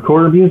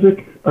hardcore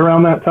music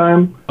around that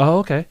time. Oh,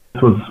 okay.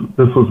 This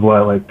was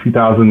what, like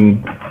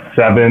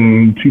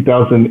 2007,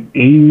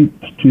 2008,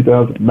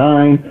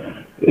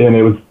 2009, and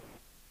it was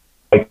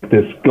like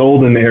this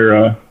golden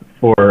era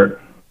for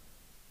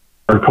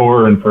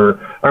hardcore. And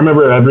I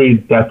remember every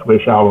Death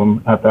Wish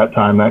album at that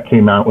time that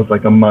came out was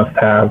like a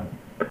must-have.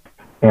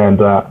 And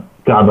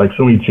God, like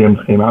so many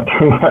gyms came out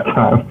during that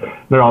time.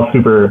 They're all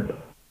super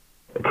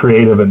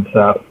creative and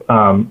stuff.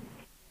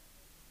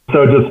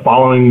 So just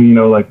following,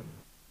 like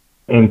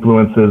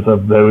influences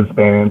of those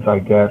bands, I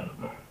guess,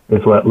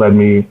 is what led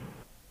me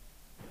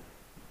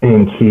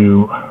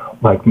into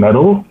like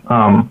metal.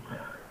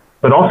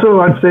 But also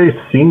I'd say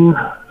seeing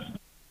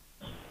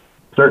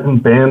certain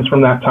bands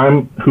from that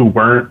time who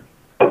weren't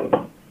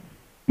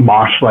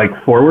mosh like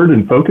forward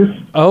and focused.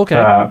 Oh,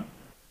 okay.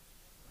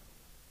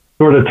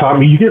 Sort of taught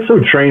me, you get so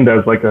trained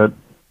as like a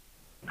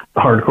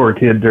hardcore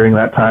kid during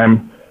that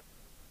time,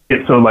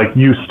 get so like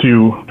used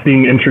to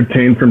being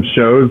entertained from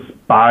shows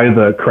by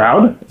the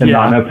crowd and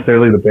not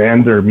necessarily the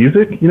band or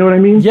music. You know what I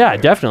mean? Yeah,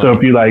 definitely. So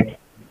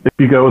if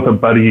you go with a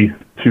buddy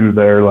to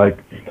their like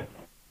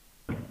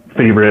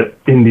favorite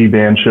indie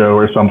band show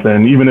or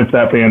something, even if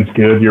that band's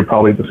good, you're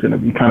probably just going to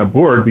be kind of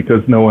bored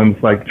because no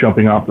one's like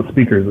jumping off the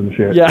speakers and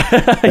shit. Yeah.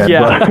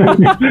 Yeah.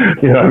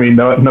 You know what I mean?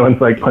 No one's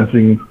like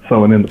punching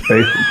someone in the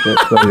face and shit.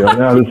 So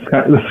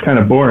this is kind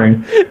of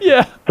boring.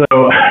 Yeah.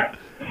 So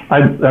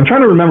I'm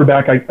trying to remember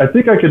back. I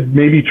think I could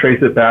maybe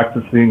trace it back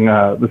to seeing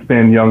this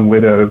band Young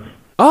Widows.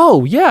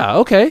 Oh yeah.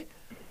 Okay.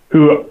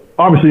 Who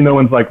obviously no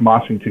one's like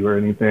moshing to or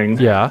anything.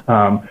 Yeah.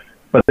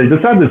 But they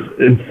just had this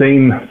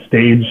insane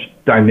stage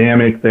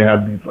dynamic. They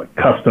had these like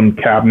custom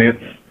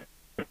cabinets,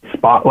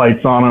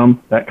 spotlights on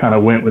them that kind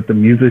of went with the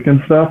music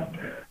and stuff.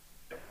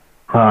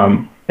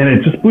 And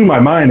it just blew my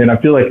mind. And I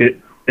feel like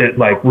it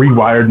like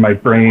rewired my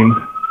brain.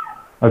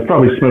 I was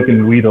probably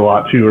smoking weed a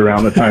lot too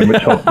around the time,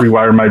 which helped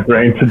rewire my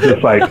brain to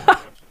just like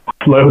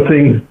slow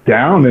things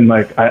down. And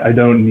like, I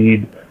don't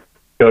need to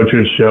go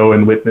to a show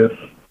and witness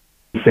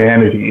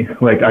insanity.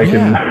 Like I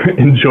can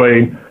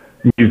enjoy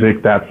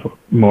music that's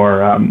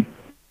more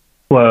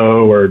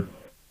slow or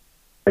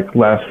like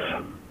less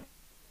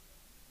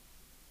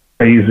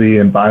crazy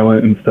and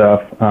violent and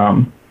stuff.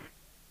 So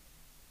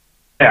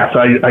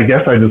I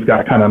guess I just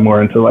got kind of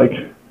more into like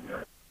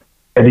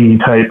heavy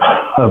type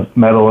of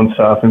metal and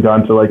stuff and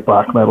got into like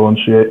black metal and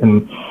shit.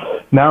 And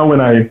now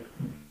when I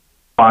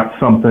want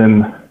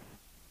something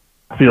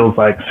feels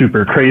like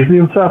super crazy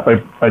and stuff,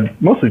 I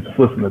mostly just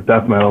listen to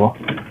death metal.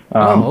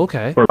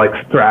 Okay. Or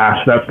like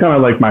thrash. That's kind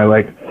of like my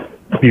like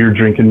beer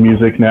drinking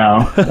music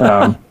now.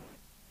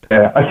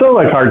 Yeah, I still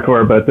like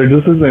hardcore, but there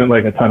just isn't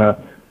like a ton of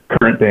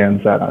current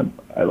bands that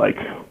I like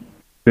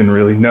didn't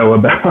really know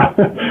about.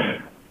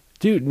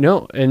 Dude,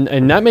 no, and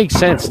that makes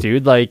sense,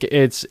 dude. Like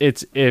it's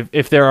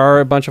if there are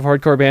a bunch of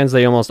hardcore bands,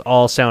 they almost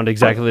all sound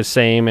exactly the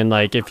same, and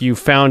like if you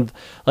found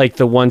like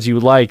the ones you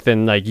like,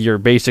 then like you're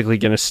basically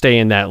gonna stay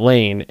in that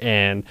lane.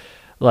 And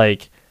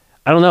like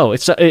I don't know,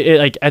 it's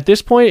like at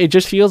this point, it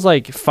just feels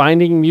like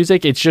finding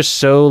music. It's just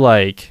so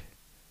like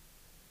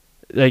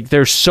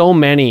there's so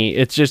many.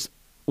 It's just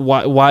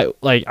why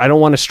like I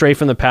don't want to stray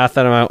from the path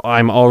that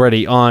I'm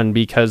already on,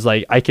 because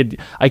like I could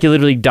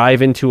literally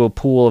dive into a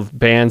pool of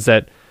bands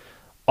that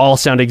all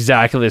sound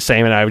exactly the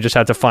same, and I would just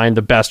have to find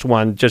the best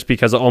one just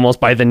because almost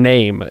by the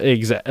name.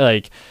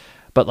 But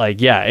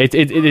like, yeah,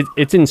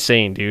 it's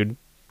insane, dude.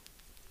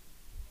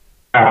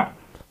 What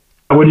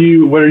are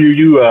you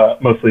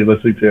mostly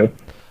listening to?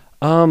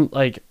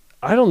 Like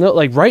I don't know.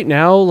 Like right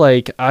now,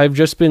 like I've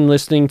just been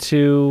listening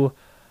to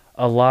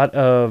a lot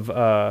of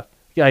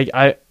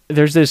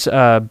there's this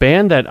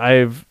band that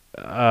I've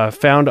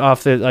found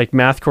off the like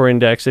Mathcore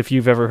Index. If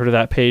you've ever heard of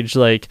that page,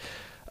 like.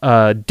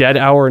 Dead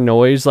Hour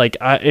Noise, like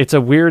it's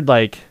a weird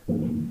like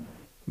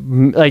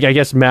I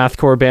guess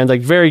mathcore band, like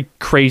very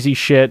crazy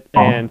shit.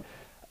 And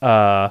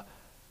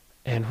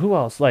who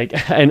else,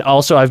 like, and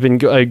also I've been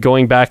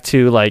going back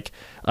to like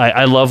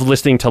I love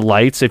listening to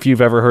Lights, if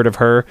you've ever heard of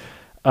her.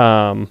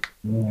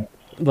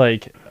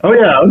 Like oh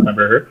yeah, I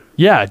remember her.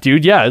 Yeah,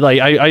 dude, yeah, like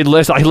I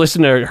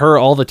listen to her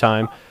all the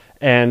time,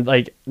 and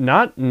like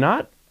not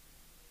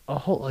a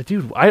whole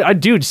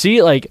dude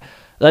see, like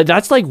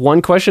that's like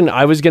one question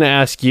I was going to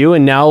ask you,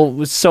 and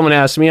now someone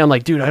asked me, I'm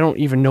like, dude, I don't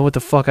even know what the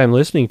fuck I'm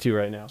listening to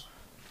right now.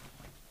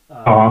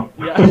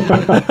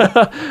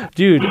 Yeah.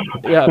 Dude,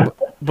 yeah,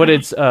 but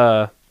it's,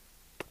 I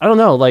don't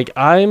know, like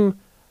I've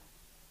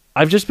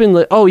just been,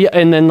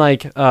 and then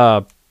like,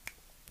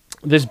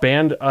 this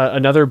band,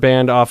 another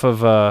band off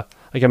of,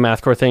 like a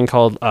mathcore thing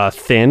called,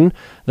 Thin,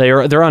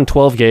 they're on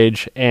 12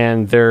 Gauge,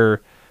 and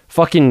they're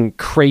fucking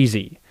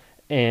crazy.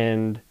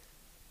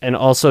 And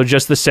also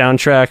just the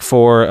soundtrack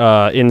for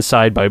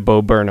Inside by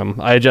Bo Burnham.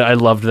 I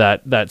loved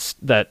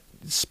that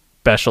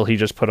special he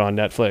just put on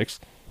Netflix.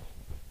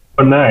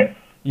 Oh, nice.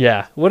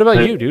 Yeah. What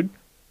about you, dude?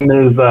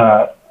 There's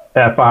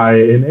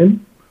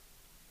Finn.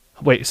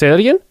 Wait, say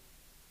that again?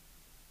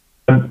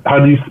 How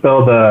do you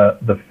spell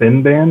the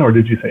Thin band, or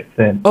did you say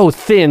thin? Oh,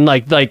 thin,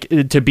 like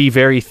to be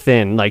very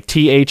thin, like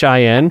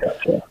THIN.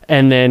 Gotcha.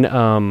 And then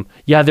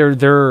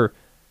they're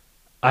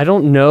I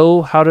don't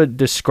know how to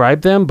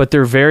describe them, but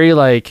they're chaotic,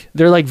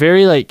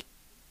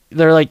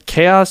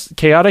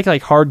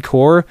 like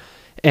hardcore,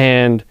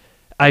 and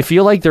I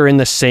feel like they're in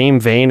the same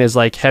vein as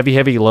like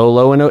Heavy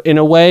Low in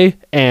a way,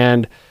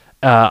 and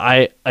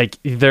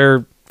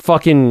they're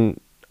fucking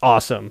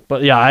awesome.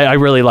 But yeah, I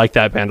really like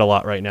that band a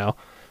lot right now.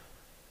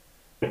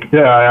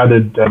 Yeah, I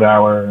added Dead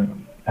Hour,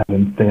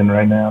 added Thin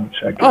right now to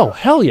check it out.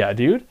 Hell yeah,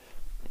 dude.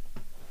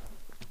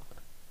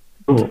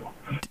 Cool.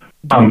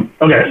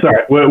 Okay,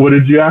 sorry. What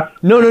did you ask?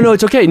 No,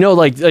 it's okay. No,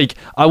 like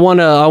I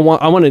wanna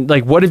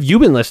like, what have you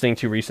been listening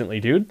to recently,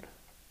 dude?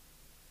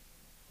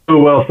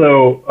 Oh well,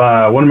 so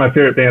one of my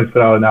favorite bands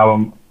put out an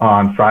album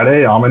on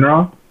Friday, Amon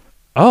Ra.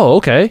 Oh,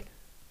 okay.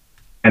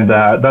 And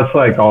that's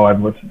like all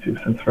I've listened to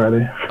since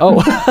Friday. Oh,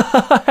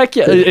 heck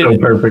yeah! It's so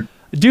perfect,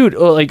 dude.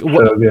 Like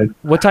so good.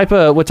 What type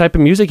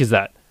of music is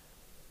that?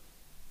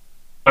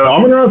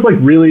 Amon Ra is like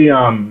really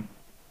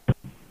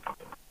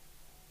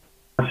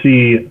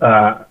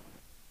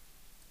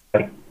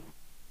like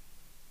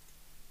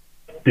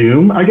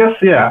Doom, I guess.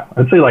 Yeah,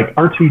 I'd say like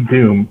artsy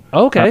Doom.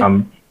 Okay.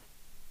 Kind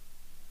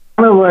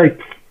of like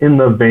in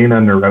the vein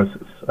of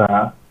Neurosis.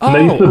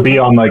 They used to be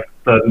on like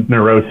the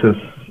Neurosis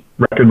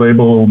record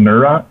label,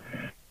 Neurot.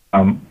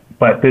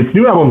 But this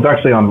new album's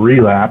actually on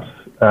Relapse.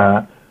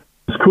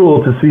 It's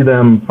cool to see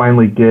them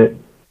finally get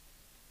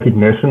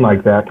recognition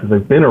like that, because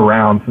they've been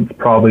around since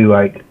probably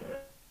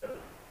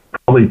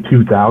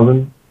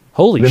 2000.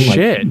 Holy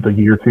shit! Like the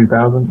year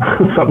 2000,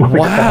 something like that.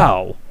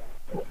 Wow.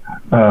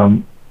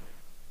 And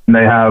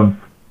they have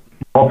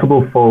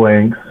multiple full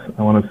lengths.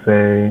 I want to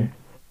say,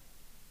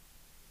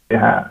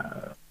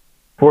 yeah,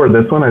 for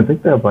this one, I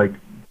think they have like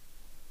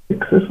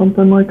 6 or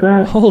something like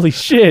that. Holy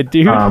shit,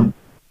 dude. Yeah.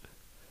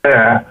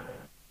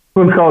 This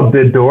one's called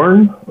De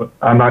Doorn.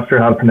 I'm not sure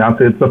how to pronounce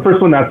it. It's the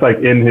first one that's like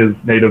in his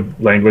native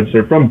language.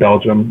 They're from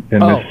Belgium.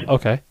 And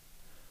okay.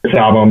 This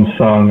album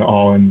sung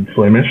all in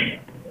Flemish.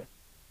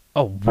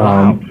 Oh,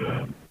 wow.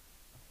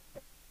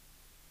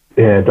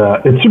 And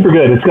it's super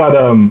good. It's got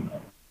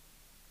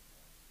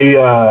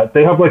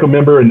they have like a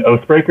member in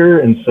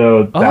Oathbreaker, and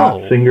so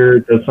that singer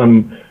does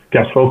some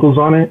guest vocals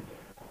on it.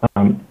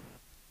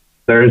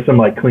 There is some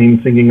like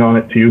clean singing on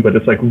it too, but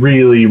it's like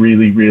really,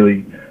 really,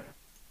 really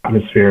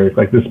atmospheric.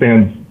 Like this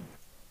band's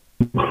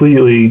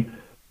completely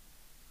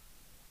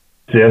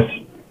just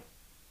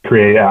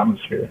create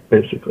atmosphere,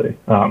 basically.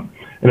 And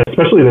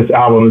especially this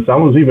album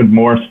is even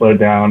more slowed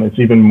down. It's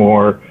even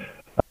more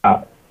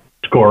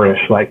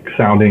score-ish, like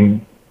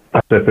sounding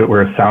as if it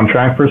were a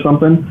soundtrack for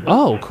something.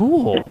 Oh,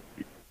 cool.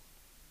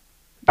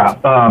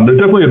 There's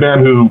definitely a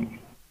band who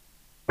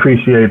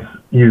appreciates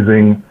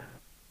using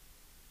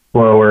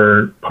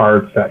slower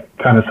parts that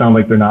kind of sound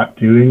like they're not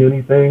doing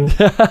anything.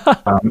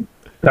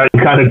 That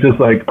you kind of just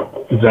like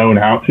zone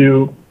out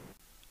to.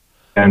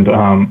 And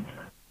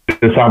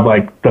it sounds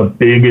like the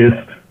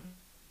biggest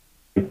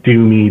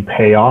doomy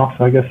payoffs,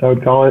 I guess I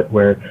would call it,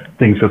 where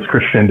things just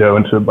crescendo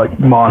into like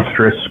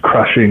monstrous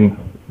crushing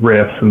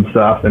riffs and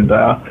stuff. And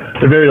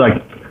they're very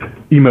like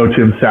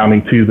emotive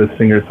sounding too. The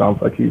singer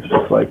sounds like he's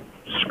just like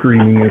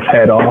screaming his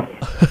head off.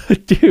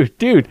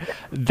 dude,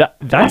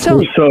 that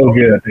sounds so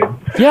good.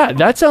 Yeah,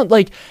 that sounds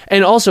like,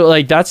 and also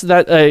like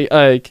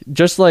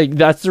just like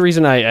that's the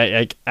reason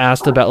I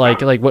asked about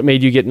like what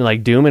made you get into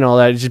like doom and all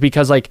that, just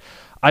because like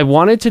I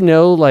wanted to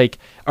know, like,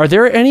 are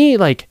there any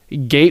like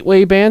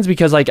gateway bands?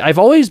 Because like I've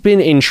always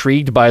been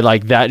intrigued by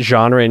like that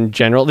genre in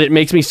general. It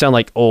makes me sound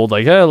like old,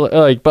 like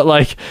but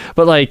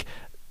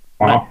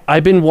Wow.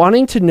 I've been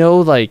wanting to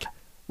know like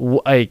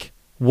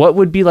what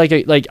would be like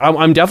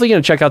I'm definitely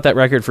gonna check out that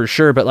record for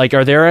sure. But like,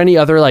 are there any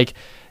other like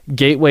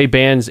gateway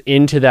bands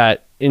into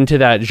that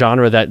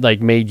genre that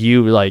like made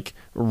you like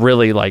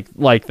really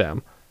like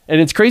them?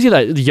 And it's crazy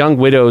that the Young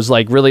Widows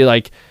like really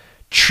like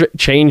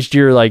changed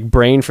your like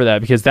brain for that,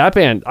 because that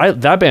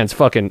band's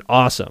fucking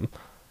awesome.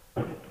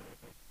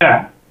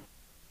 Yeah,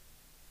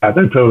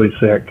 they're totally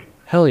sick.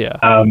 Hell yeah.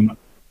 I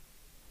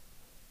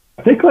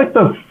think like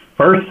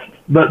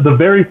the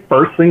very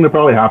first thing that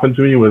probably happened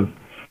to me was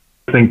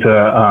listening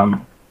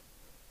to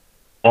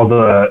all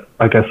the,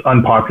 I guess,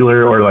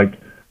 unpopular or like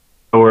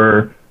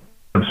or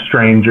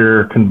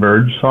stranger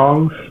Converge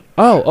songs.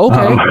 Oh,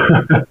 okay.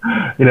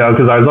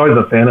 Because I was always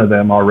a fan of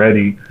them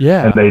already.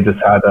 Yeah. And they just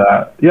had,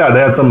 they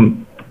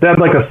had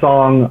like a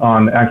song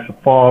on Acts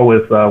of Fall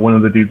with one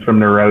of the dudes from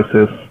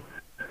Neurosis.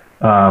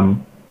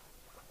 Then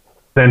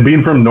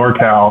being from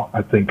NorCal,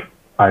 I think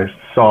I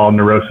saw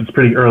Neurosis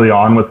pretty early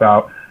on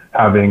without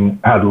having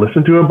had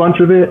listened to a bunch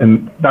of it.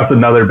 And that's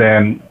another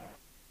band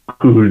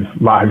whose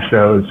live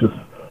shows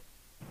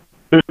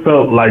it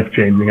felt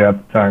life-changing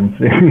at the time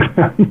seeing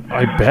them.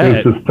 I bet.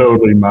 It was just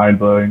totally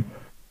mind-blowing.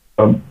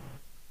 So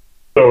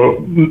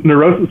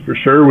Neurosis for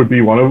sure would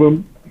be one of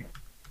them.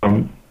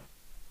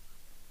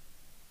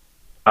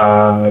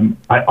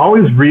 I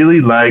always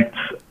really liked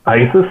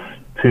Isis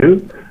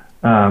too.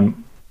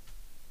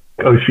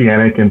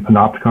 Oceanic and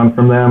Panopticon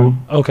from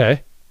them.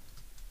 Okay.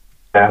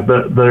 Yeah,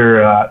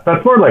 they're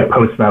that's more like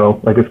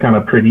post-metal. Like, it's kind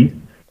of pretty.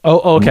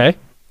 Oh, okay.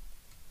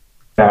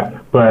 Yeah,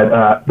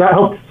 but that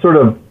helped sort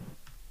of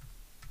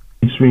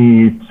teach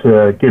me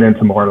to get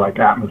into more like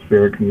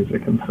atmospheric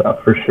music and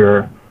stuff for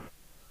sure.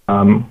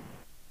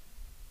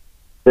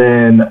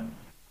 Then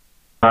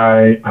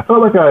I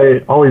felt like I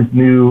always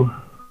knew.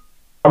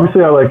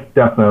 Obviously, I like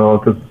death metal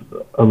because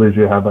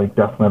Alicia had like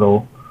death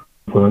metal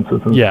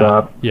influences and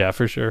stuff. Yeah,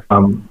 for sure.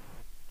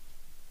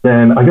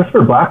 Then I guess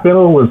for black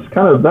metal was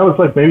that was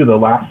like maybe the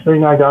last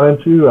thing I got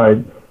into.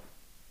 I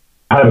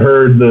had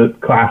heard the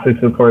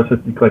classics, of course, I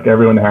think like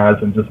everyone has,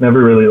 and just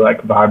never really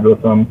like vibed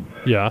with them.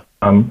 Yeah.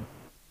 And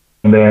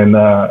then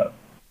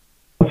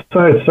once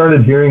I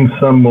started hearing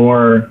some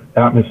more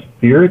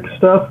atmospheric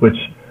stuff, which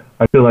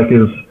I feel like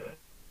is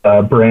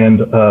a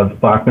brand of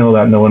black metal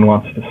that no one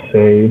wants to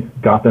say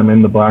got them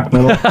into black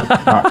metal.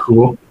 It's not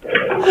cool.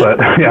 But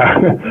yeah,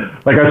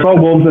 like I saw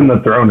Wolves in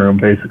the Throne Room,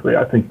 basically.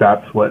 I think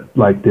that's what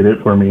like did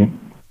it for me.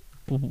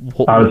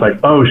 I was like,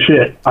 oh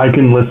shit, I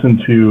can listen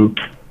to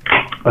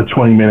a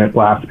 20-minute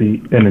blast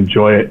beat and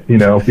enjoy it,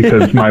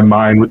 because my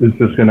mind is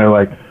just gonna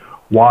like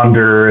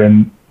wander,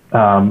 and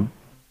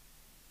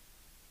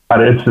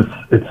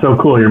it's so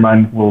cool. Your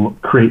mind will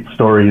create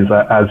stories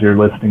as you're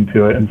listening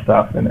to it and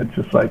stuff, and it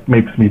just like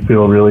makes me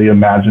feel really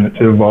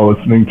imaginative while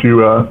listening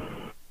to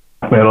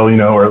metal,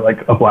 or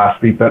like a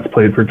blast beat that's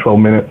played for 12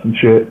 minutes and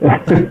shit.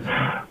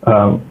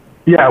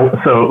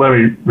 Yeah, so let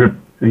me rip.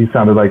 You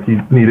sounded like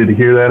you needed to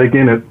hear that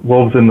again at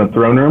Wolves in the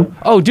Throne Room.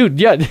 Oh, dude,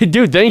 yeah,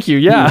 dude, thank you,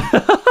 yeah.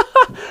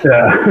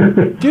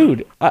 Yeah.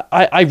 Dude,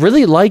 I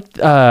really liked,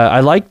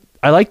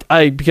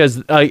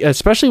 because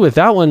especially with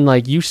that one,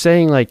 like you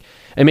saying like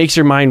it makes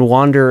your mind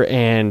wander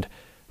and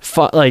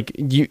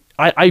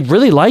I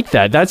really like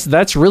that.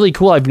 That's really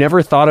cool. I've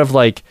never thought of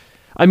like,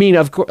 I mean,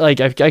 of course, like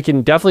I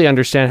can definitely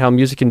understand how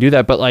music can do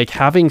that, but like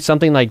having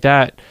something like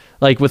that,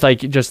 like with like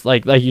just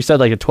like you said,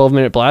 like a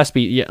 12-minute blast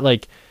beat, yeah,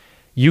 like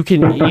you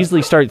can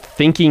easily start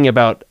thinking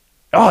about,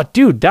 oh,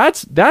 dude,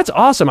 that's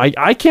awesome.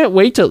 I can't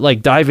wait to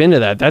like dive into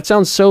that. That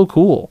sounds so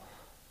cool.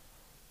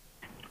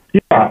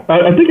 Yeah,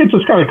 I think it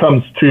just kind of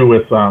comes too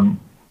with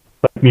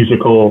like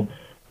musical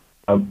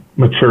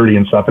maturity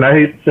and stuff. And I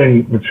hate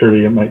saying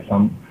maturity; it might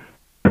sound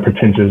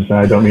pretentious, and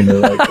I don't mean to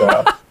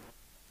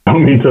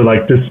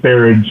like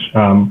disparage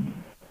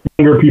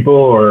younger people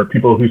or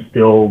people who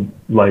still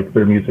like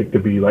their music to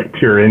be like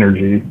pure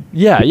energy.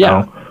 Yeah,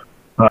 yeah.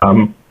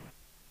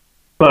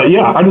 But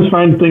yeah, I just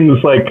find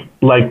things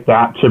like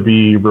that to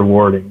be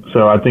rewarding.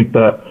 So I think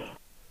the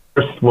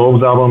first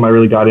Wolves album I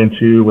really got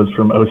into was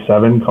from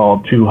 2007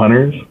 called Two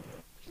Hunters.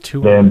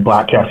 Then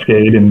Black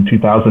Cascade in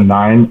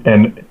 2009.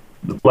 And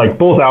like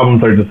both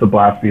albums are just a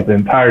blast beat the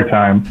entire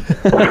time.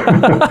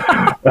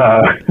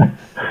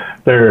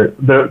 They're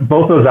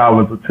both those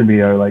albums to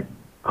me are like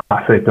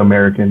classic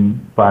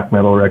American black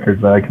metal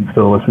records that I can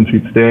still listen to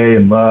today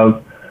and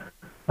love.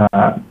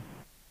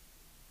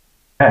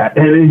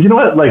 And you know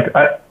what? Like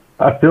I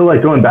feel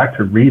like going back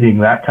to reading,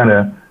 that kind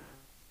of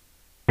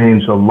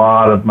changed a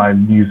lot of my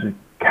music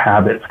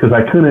habits, because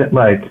I couldn't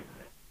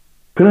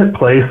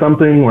play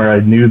something where I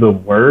knew the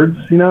words,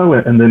 you know,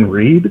 and then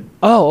read.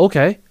 Oh,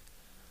 okay.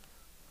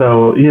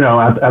 So, you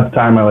know, at the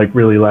time I like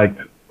really liked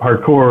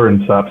hardcore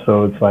and stuff.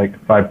 So it's like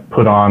if I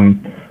put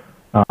on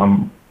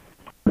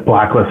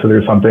Blacklisted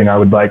or something, I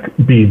would like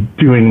be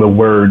doing the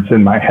words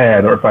in my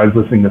head. Or if I was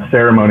listening to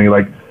Ceremony,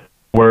 like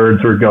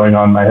words were going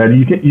on in my head.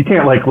 You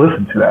can't like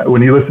listen to that.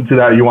 When you listen to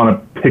that, you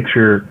want to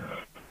picture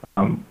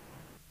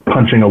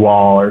punching a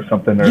wall or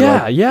something, or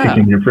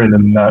kicking your friend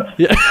in the nuts.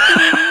 Yeah.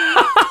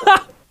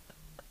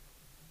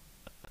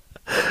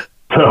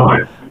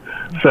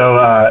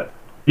 So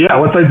yeah,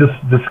 once I just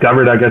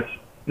discovered, I guess,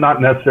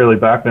 not necessarily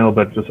black metal,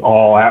 but just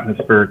all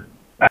atmospheric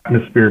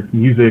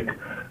music,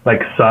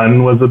 like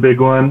Sun was a big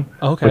one.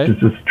 Okay. Which is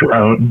just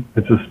drone.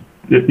 It's just,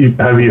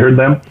 have you heard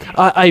them?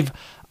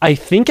 I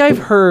think I've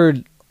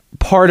heard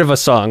part of a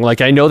song.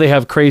 Like, I know they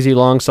have crazy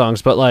long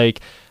songs, but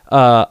like,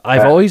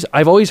 I've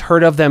always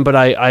heard of them, but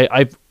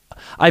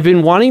I've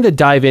been wanting to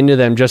dive into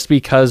them just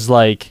because,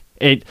 like,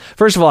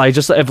 first of all,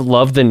 I've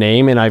loved the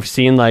name, and I've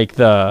seen like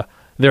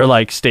their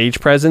like stage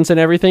presence and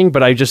everything,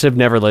 but I just have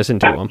never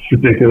listened to them. It's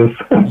ridiculous.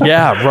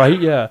 Yeah, right.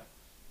 Yeah.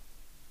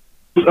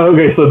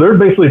 Okay, so they're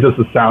basically just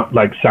a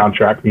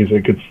soundtrack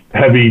music. It's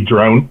heavy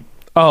drone.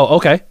 Oh,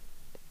 okay.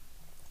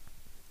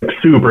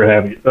 Super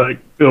heavy. Like,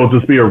 it'll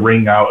just be a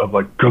ring out of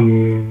like,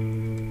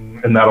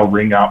 gung, and that'll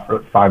ring out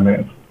for 5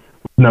 minutes.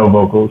 No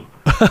vocals.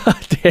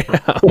 Damn.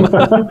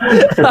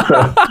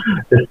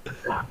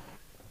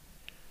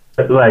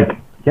 Like,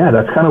 yeah,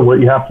 that's kind of what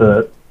you have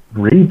to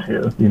read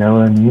to, you know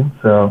what I mean?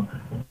 So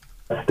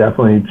it's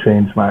definitely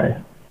changed my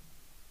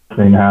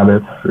listening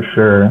habits for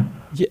sure.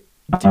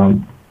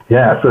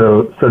 Yeah.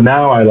 So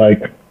now I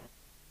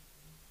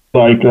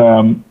I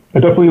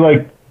definitely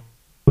like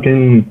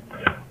looking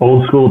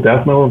old school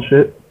death metal and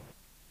shit.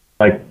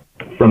 Like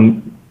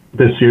from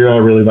this year, I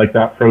really like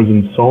that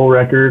Frozen Soul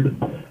record.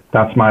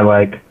 That's my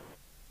like,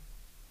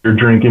 you're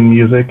drinking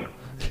music.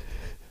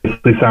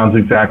 Basically sounds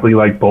exactly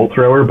like Bolt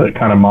Thrower, but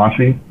kind of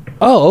moshy.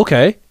 Oh,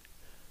 okay.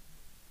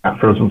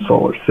 Frozen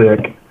Soul are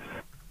sick.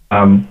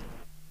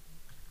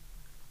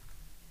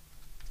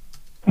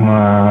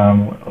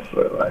 What else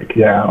do I like?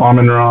 Yeah,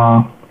 Amon Ra,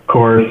 of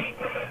course.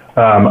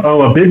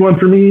 A big one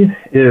for me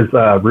is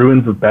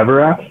Ruins of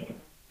Beverast.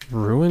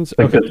 Ruins?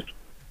 Like Okay.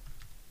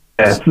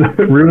 Yes,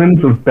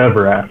 Ruins of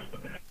Beverast.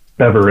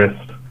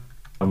 Beverist.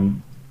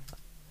 I'm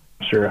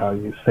not sure how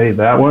you say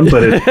that one,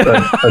 but it's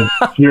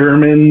a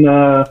German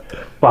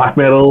black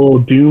metal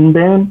doom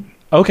band.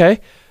 Okay.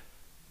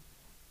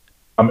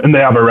 And they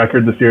have a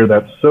record this year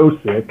that's so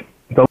sick.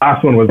 The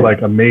last one was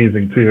like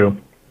amazing too.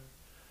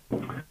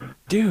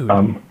 Dude.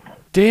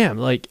 Damn.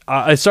 Like,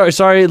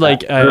 sorry.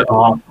 Like,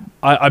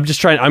 I'm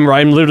just trying.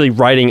 I'm literally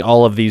writing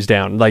all of these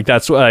down. Like,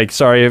 that's like,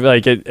 sorry.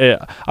 Like,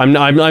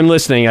 I'm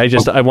listening.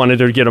 I wanted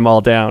to get them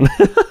all down.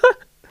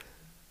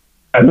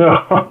 I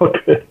know.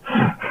 Okay.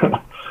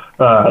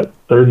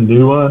 Their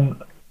new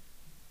one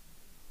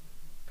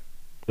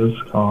is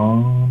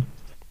called.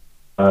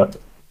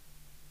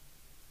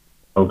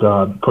 Oh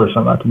God! Of course,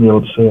 I'm not gonna be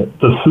able to say it.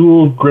 The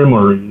Thule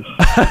Grimoires.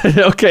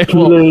 Okay.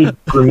 Thule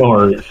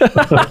Grimoires.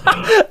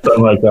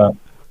 Something like that.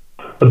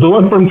 But the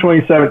one from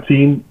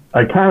 2017,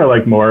 I kind of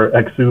like more.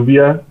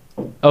 Exuvia.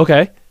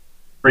 Okay.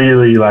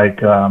 Really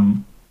like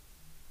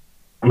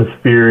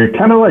atmospheric,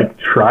 kind of like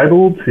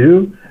tribal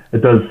too.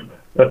 It does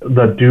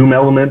the doom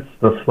elements,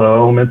 the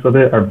slow elements of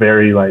it are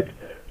very like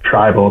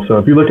tribal. So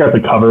if you look at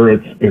the cover,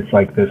 it's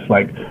like this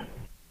like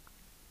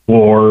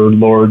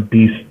Lord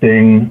beast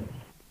thing.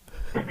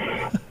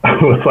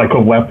 With like a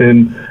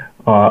weapon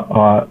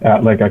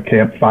at like a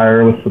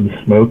campfire with some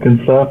smoke and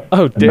stuff.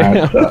 Oh,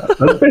 damn.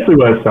 That's basically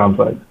what it sounds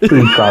like.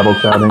 Pretty tribal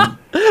sounding.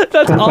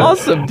 That's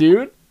awesome,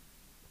 dude.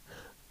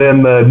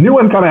 And the new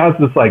one kind of has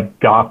this like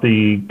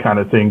gothy kind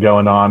of thing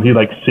going on. He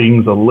like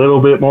sings a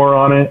little bit more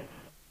on it.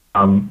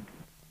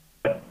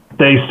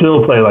 They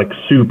still play like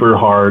super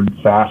hard,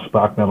 fast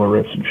black metal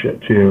riffs and shit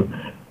too.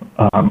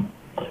 I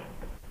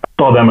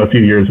saw them a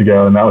few years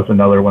ago, and that was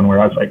another one where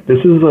I was like, this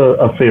is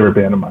a favorite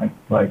band of mine,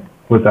 like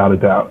without a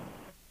doubt.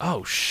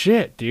 Oh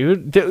shit,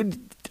 dude.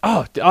 Then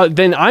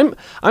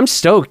I'm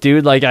stoked,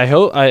 dude. Like, I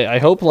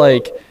hope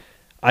like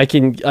I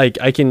can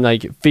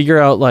figure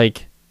out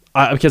like,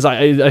 because I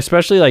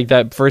especially like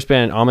that first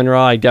band, Amon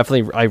Ra.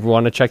 I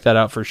want to check that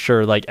out for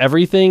sure. Like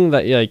everything,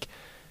 the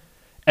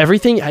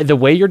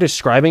way you're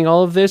describing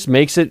all of this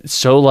makes it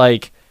so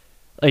like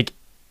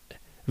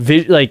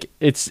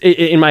it's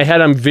in my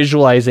head. I'm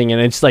visualizing,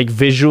 and it's like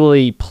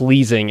visually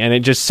pleasing, and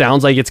it just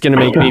sounds like it's gonna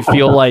make me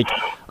feel like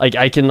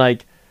I can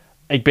like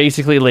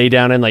basically lay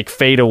down and like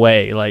fade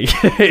away. Like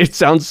it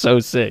sounds so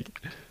sick.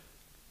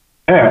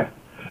 Yeah,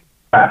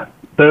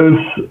 those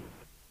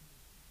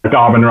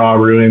Goblin Raw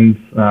Ruins.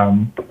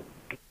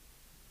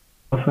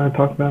 What did I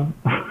talk about?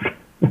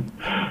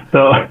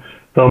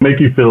 They'll make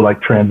you feel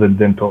like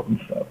transcendental and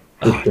stuff.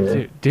 For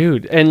sure.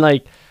 Dude, and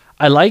like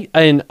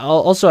and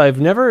also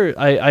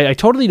I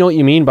totally know what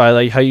you mean by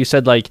like how you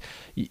said like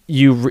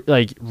you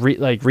like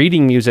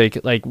reading music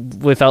like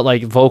without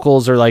like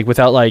vocals or like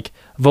without like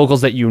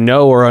vocals that you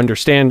know or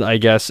understand, I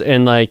guess.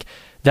 And like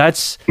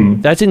that's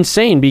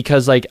insane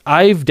because like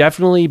I've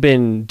definitely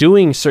been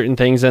doing certain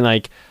things and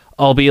like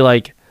I'll be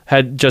like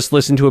had just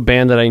listened to a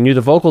band that I knew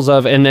the vocals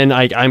of, and then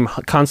I'm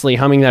constantly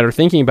humming that or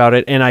thinking about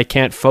it, and I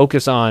can't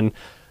focus on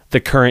the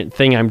current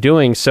thing I'm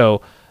doing.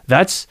 So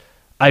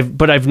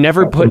I've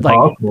never put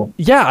impossible. Like,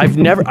 yeah,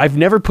 I've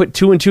never put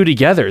two and two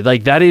together.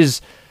 Like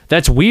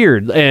that's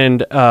weird.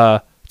 And,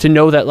 to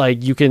know that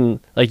like you can,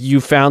 like you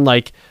found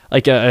like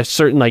a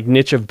certain like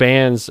niche of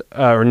bands,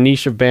 or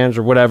niche of bands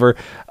or whatever,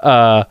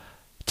 to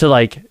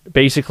like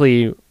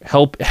basically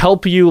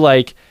help you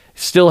like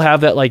still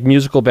have that like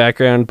musical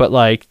background, but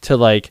like to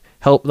like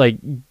help like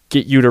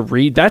get you to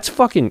read. That's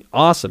fucking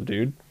awesome,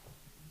 dude.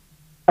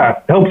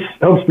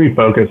 Helps me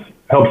focus.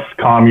 Helps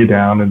calm you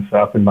down and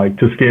stuff, and like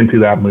just get into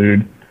that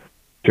mood.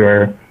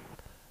 Sure,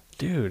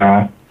 dude.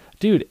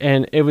 Dude,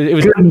 and it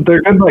was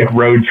they're good like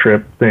road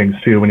trip things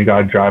too. When you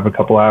gotta drive a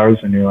couple hours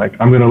and you're like,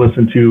 I'm gonna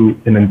listen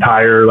to an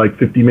entire like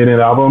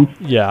 50-minute album.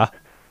 Yeah.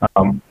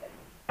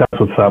 That's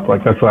what's up.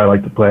 Like that's why I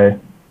like to play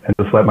and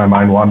just let my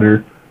mind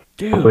wander.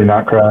 Dude, hopefully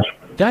not crash.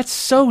 That's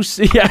so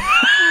yeah.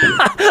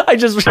 I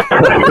just like,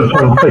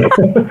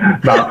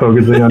 not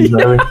focusing on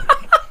driving.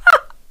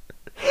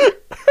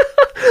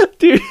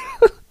 Dude.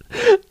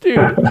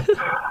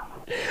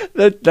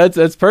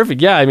 That's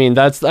perfect. Yeah, I mean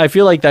I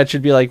feel like that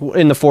should be like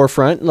in the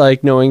forefront,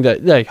 like knowing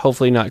that like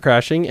hopefully not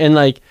crashing. And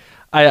like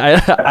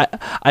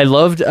I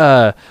loved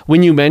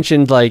when you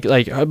mentioned like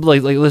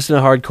listen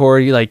to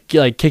hardcore, you like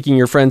kicking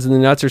your friends in the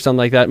nuts or something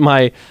like that.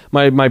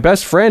 My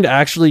best friend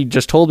actually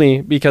just told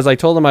me, because I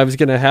told him I was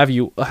gonna have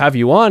you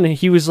on, and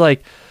he was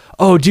like,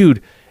 "Oh,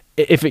 dude,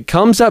 if it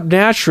comes up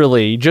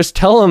naturally, just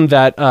tell him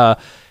that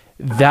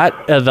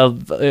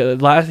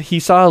he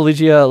saw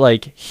Elygia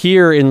like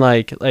here in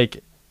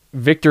like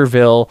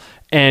Victorville,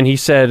 and he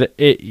said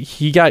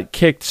he got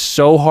kicked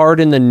so hard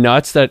in the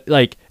nuts that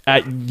like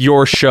at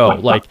your show,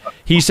 like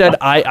he said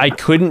I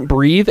couldn't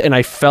breathe and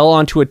I fell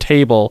onto a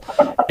table,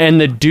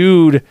 and the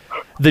dude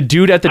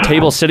at the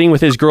table sitting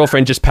with his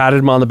girlfriend just patted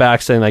him on the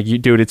back saying like,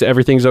 dude,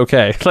 everything's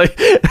okay." Like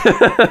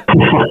oh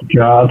my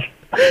god.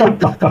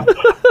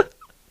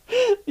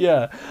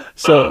 Yeah.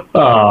 So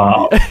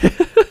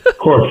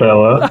poor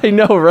fella. I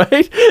know,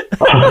 right?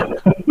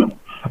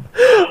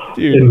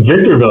 Dude. In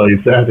Victorville,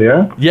 you said,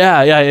 yeah?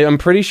 Yeah. I'm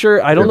pretty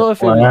sure. I don't know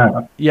if I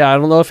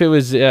don't know if it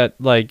was at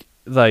like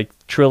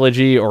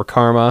Trilogy or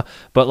Karma,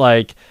 but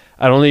like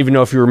I don't even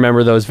know if you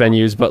remember those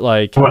venues, but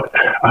like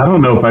I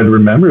don't know if I'd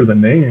remember the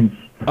names.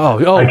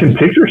 Oh, I can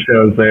picture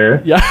shows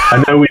there. Yeah.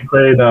 I know we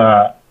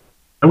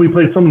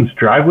played someone's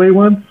driveway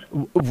once.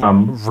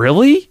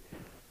 Really?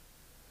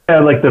 Yeah,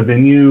 like the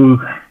venue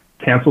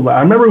canceled.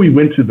 I remember we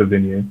went to the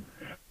venue.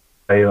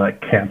 They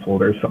like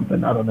canceled or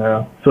something. I don't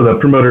know. So the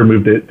promoter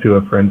moved it to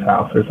a friend's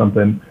house or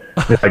something.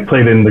 They like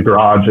played in the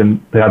garage,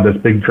 and they had this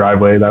big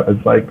driveway that was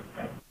like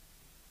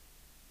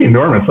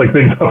enormous, like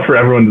big enough for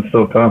everyone to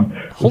still come.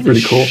 Holy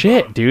pretty cool.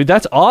 Shit, dude!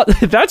 That's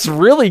that's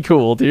really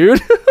cool, dude.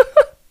 Is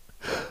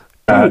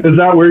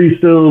that where you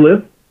still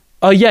live?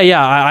 Oh yeah.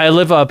 I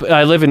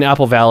live in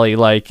Apple Valley,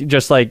 like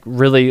just like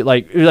really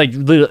like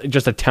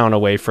just a town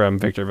away from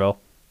Victorville.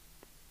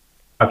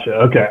 Gotcha.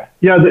 Okay.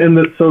 Yeah,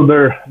 so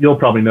there, you'll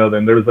probably know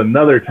then. There was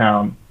another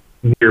town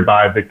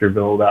nearby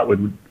Victorville that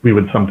we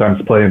would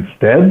sometimes play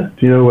instead.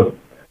 Do you know what?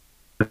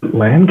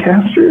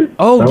 Lancaster?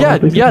 Oh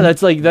yeah.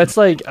 That's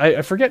like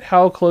I forget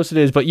how close it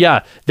is, but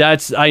yeah,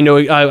 I know.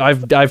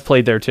 I've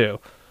played there too.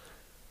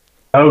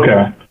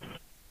 Okay.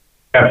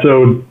 Yeah.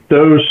 So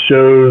those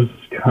shows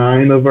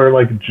kind of are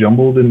like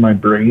jumbled in my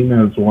brain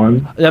as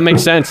one. That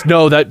makes sense.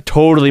 No, that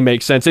totally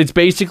makes sense. It's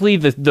basically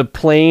the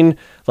plain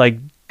like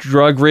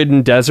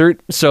drug-ridden desert.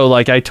 So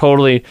like I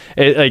totally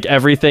like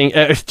everything.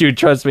 Dude,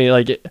 trust me.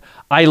 Like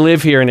I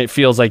live here, and it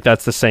feels like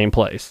that's the same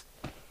place.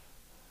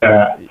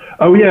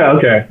 Oh yeah.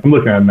 Okay. I'm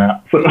looking at a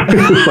map. So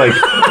it's like,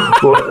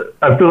 well,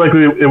 I feel like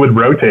it would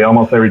rotate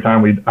almost every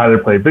time we'd either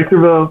play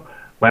Victorville,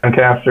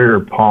 Lancaster,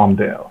 or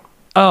Palmdale.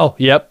 Oh,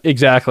 yep,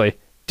 exactly.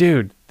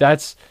 Dude,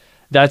 that's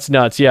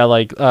nuts. Yeah,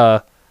 like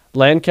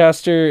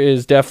Lancaster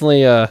is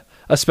definitely a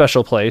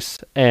special place,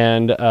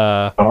 and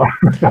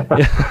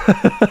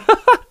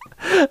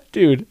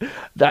dude,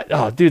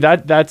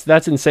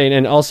 that's insane.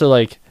 And also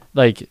like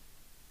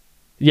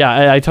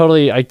yeah, I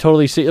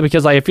totally see,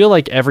 because I feel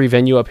like every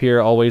venue up here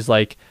always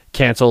like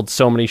canceled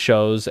so many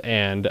shows,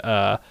 and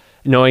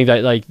knowing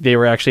that like they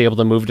were actually able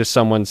to move to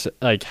someone's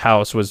like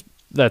house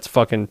that's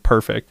fucking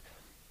perfect.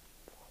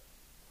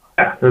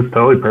 Yeah, it was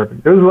totally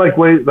perfect. It was like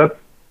that's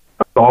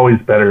always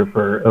better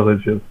for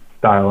Elygia's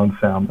style and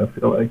sound, I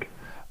feel like.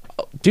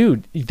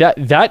 Dude,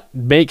 that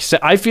makes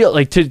sense. I feel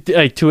like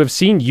to have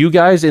seen you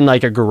guys in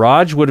like a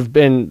garage would have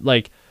been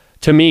like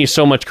to me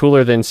so much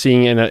cooler than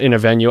seeing in a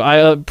venue.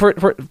 I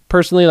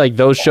personally, like,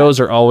 those shows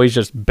are always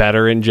just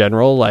better in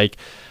general. Like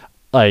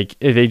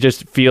they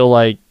just feel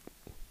like,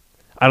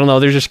 I don't know,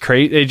 they're just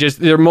crazy.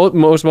 They're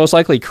most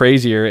likely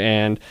crazier,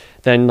 and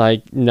then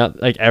like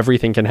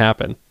everything can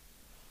happen.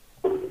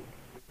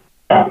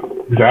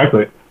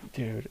 Exactly,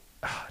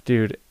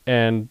 dude,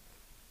 and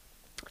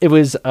it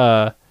was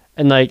and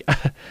like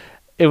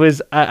it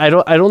was. I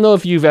don't know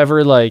if you've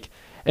ever, like,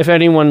 if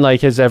anyone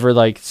like has ever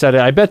like said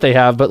it. I bet they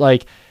have, but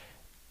like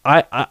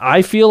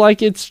I feel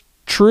like it's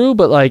true,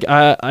 but like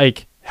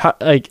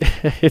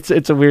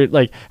it's a weird,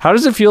 like, how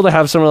does it feel to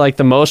have some of like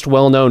the most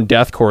well-known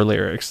deathcore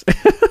lyrics?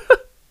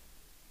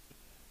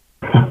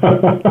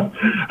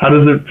 How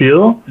does it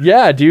feel?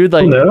 Yeah, dude.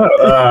 Like,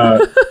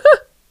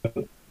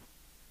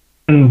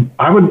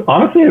 I would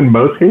honestly, in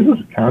most cases,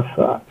 it kind of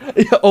suck.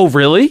 Oh,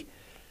 really?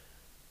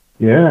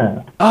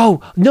 Yeah.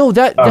 Oh no,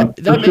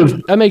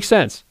 that makes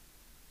sense.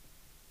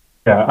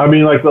 Yeah, I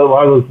mean, like, a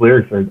lot of those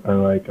lyrics are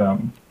like,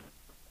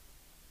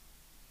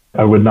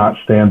 I would not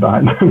stand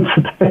behind them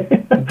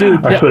today.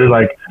 Dude, actually,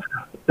 like,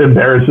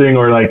 embarrassing,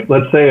 or like,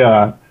 let's say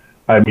I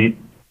meet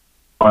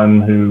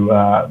one who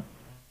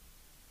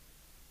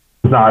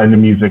is not into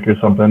music or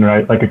something,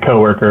 right? Like a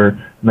coworker,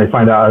 and they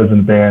find out I was in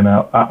a band.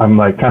 I'm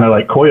like kind of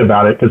like coy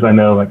about it because I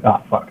know, like,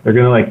 oh fuck, they're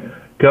gonna like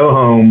go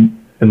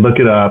home and look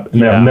it up,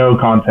 and they have no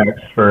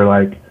context for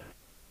like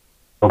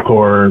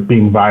metalcore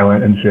being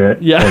violent and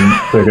shit. Yeah,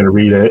 and they're gonna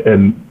read it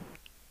and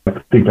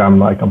think I'm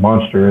like a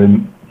monster.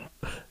 And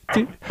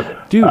dude.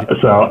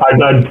 So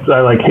I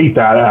like hate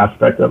that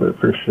aspect of it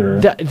for sure.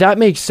 That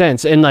makes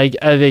sense, and like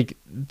I think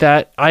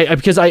that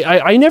because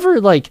I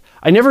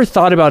never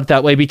thought about it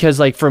that way, because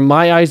like from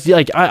my eyes,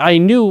 like I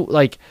knew,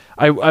 like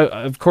I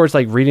of course,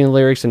 like reading the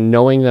lyrics and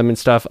knowing them and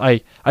stuff,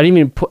 I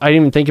didn't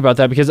even think about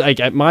that, because like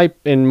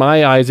in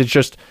my eyes it's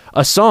just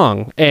a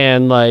song,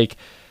 and like,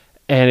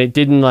 and it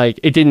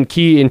didn't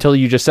key until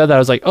you just said that. I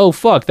was like, oh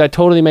fuck, that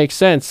totally makes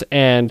sense.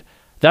 And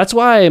that's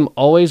why I'm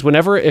always,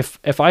 whenever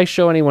if I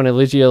show anyone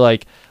Elygia,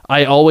 like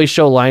I always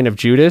show Line of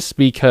Judas,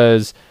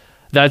 because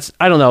that's,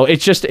 I don't know,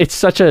 it's just, it's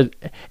such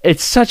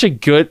a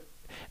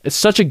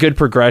good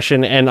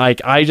progression. And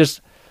like, I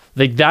just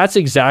like, that's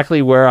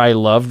exactly where I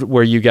loved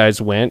where you guys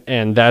went.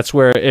 And that's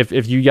where, if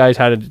you guys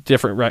had a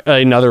different,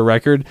 another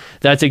record,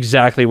 that's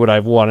exactly what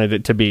I've wanted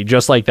it to be.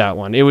 Just like that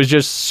one. It was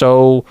just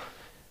so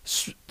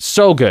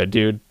good,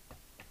 dude.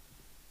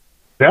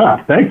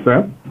 Yeah. Thanks,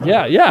 man.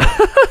 Yeah.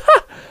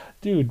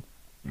 Dude.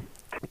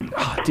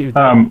 Oh, dude.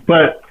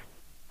 But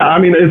I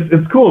mean,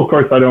 it's cool. Of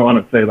course, I don't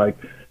want to say like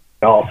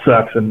it all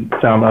sucks and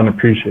sound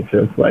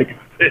unappreciative. Like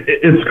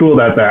it's cool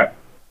that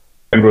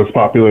band was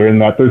popular,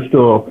 and that there's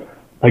still,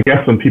 I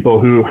guess, some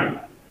people who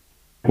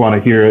want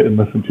to hear it and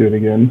listen to it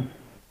again.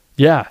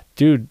 Yeah,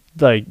 dude.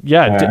 Like,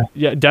 yeah,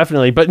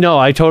 definitely. But no,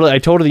 I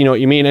totally know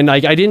what you mean. And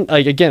like, I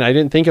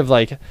didn't think of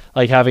like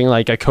having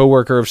like a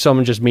coworker of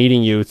someone just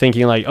meeting you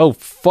thinking like, oh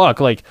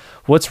fuck, like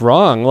what's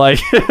wrong? Like,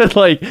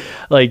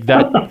 like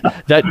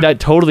that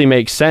totally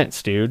makes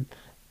sense, dude.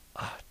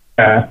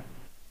 Yeah,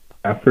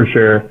 for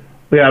sure.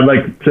 Yeah,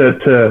 like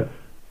to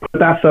put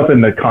that stuff in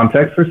the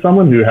context for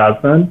someone who has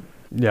been.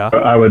 Yeah,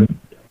 I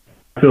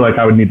feel like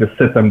I would need to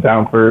sit them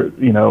down for,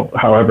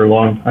 however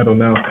long, I don't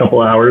know, a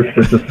couple hours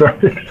to just start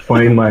to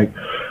explain like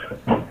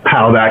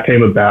how that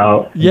came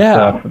about.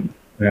 Yeah.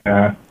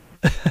 Yeah.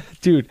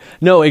 Dude,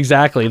 no,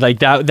 exactly. Like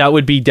that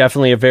would be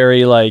definitely a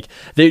very like,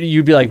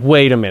 you'd be like,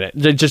 wait a minute,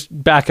 just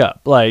back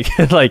up. Like,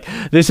 like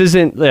this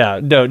isn't,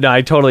 no,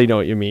 I totally know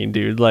what you mean,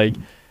 dude. Like,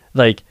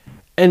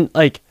 and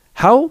like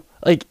how,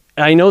 like,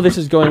 I know this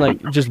is going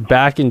like just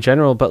back in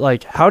general, but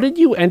like, how did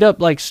you end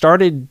up like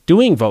started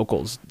doing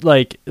vocals?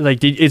 Like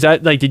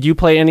did you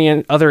play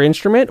any other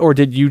instrument, or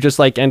did you just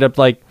like end up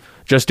like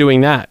just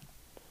doing that?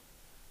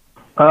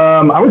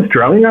 I was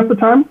drumming at the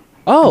time.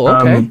 Oh,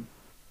 okay.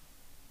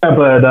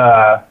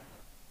 But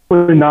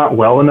really not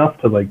well enough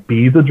to like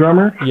be the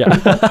drummer. Yeah.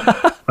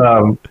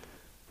 And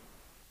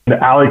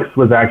Alex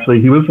was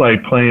actually, he was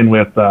like playing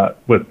with the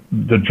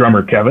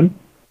drummer Kevin.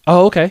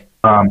 Oh, okay.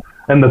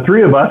 And the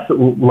three of us,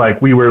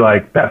 like, we were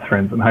like best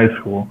friends in high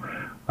school.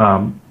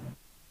 But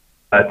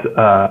at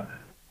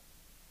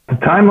the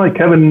time, like,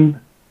 Kevin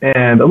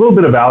and a little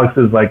bit of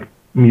Alex's like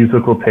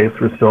musical tastes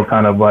were still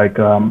kind of like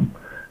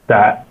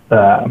that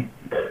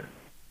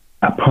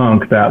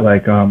punk, that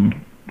like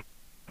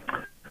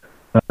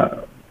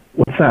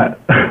what's that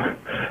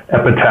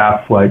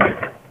Epitaph like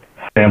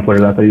sampler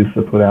that they used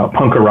to put out,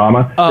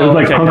 Punkorama. Oh, it was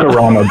like okay.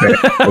 Punkorama band.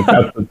 Like,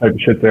 that's the type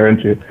of shit they're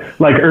into.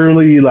 Like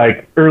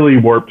early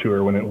Warped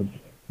Tour when it was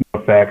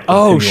NoFX.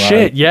 Oh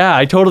shit, yeah,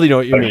 I totally know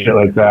what you mean. Shit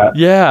like that.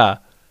 Yeah.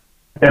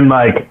 And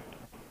like,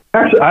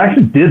 I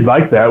actually did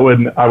like that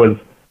when I was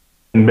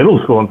in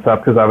middle school and stuff,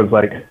 because I was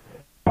like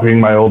being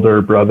my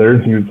older brother,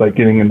 and he was like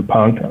getting into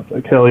punk. I was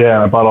like, hell yeah,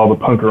 and I bought all the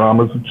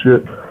Punkoramas and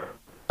shit.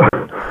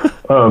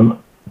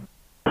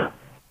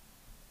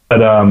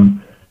 But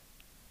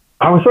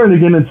I was starting to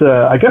get into,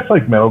 I guess,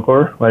 like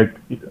metalcore, like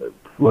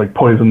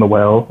Poison the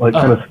Well, like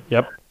kind of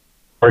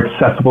more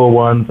accessible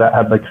ones that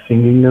had like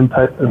singing and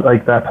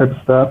like that type of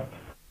stuff.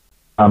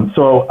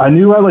 So I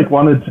knew I like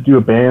wanted to do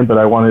a band, but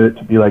I wanted it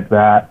to be like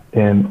that.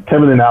 And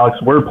Kevin and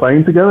Alex were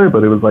playing together,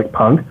 but it was like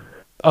punk.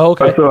 Oh,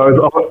 okay. So I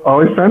was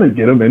always trying to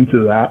get them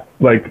into that,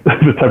 like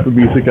the type of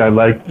music I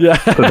liked. Yeah.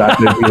 so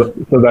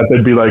that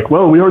they'd be like,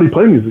 well, we already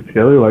play music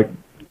together. Like,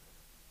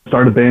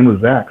 start a band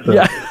with Zach. So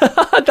Yeah,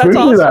 that's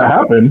usually awesome. that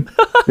happened.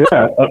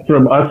 Yeah,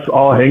 from us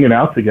all hanging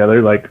out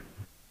together, like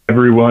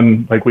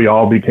everyone, like we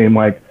all became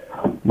like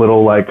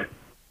little like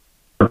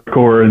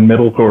hardcore and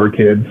middlecore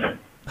kids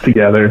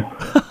together.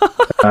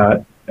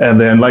 And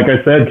then, like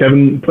I said,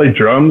 Kevin played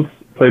drums,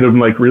 played them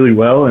like really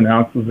well, and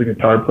Alex was a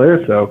guitar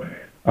player. So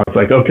I was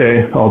like,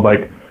 okay, I'll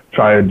like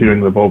try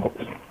doing the vocals.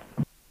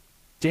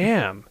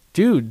 Damn,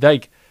 dude,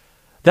 like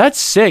that's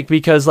sick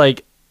because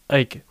like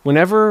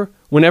whenever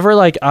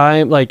like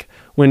I'm like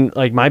when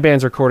like my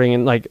band's recording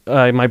and like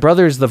my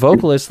brother's the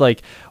vocalist,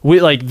 like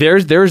we like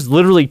there's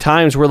literally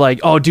times where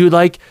like, oh dude,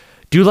 like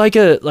do like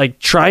a like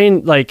try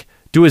and like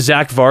do a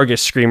Zach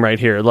Vargas scream right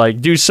here, like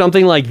do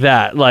something like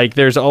that. Like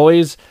there's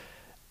always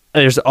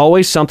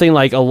something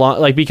like a lot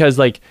like because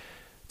like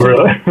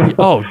Really?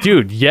 oh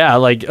dude, yeah,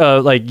 like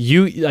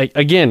you like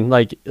again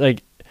like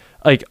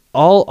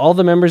all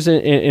the members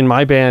in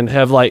my band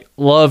have like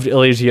loved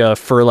Elysia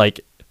for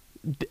like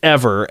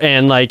ever,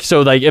 and like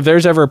so like if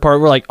there's ever a part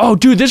where like, oh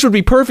dude, this would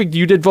be perfect,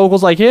 you did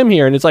vocals like him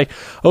here, and it's like,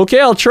 okay,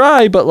 I'll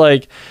try, but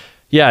like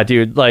yeah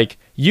dude, like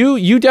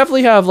you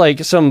definitely have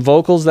like some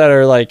vocals that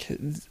are like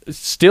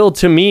still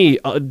to me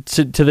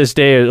to this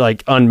day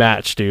like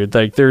unmatched, dude.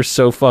 Like they're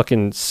so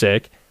fucking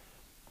sick.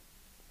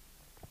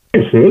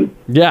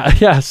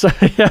 Yeah so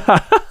yeah.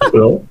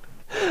 Cool.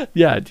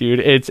 Yeah, dude,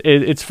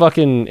 it's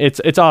fucking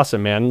it's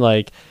awesome, man.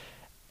 Like,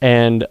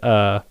 and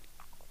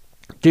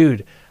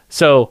dude,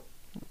 so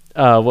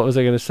what was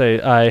I gonna say?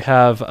 I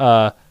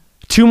have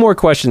 2 more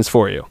questions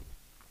for you.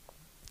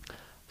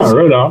 Oh,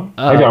 right on.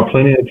 I got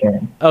plenty of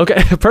time.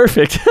 Okay,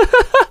 perfect.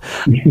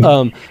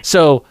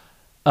 So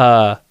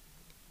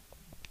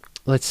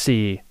let's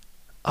see.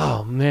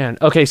 Oh man.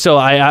 Okay, so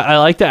I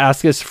like to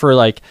ask this for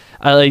like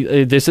I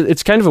like this.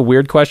 It's kind of a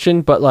weird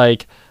question, but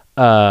like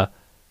so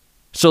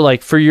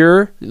like for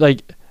your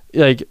like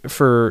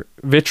for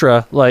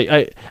Vitra,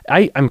 like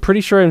I'm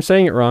pretty sure I'm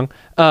saying it wrong.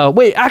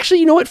 Wait,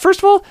 actually, you know what? First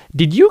of all,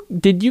 did you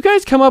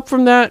guys come up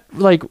from that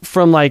like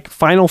from like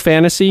Final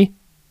Fantasy?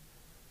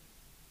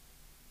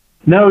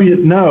 No,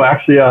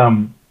 actually,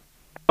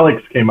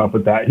 Alex came up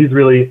with that. He's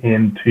really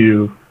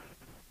into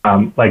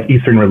like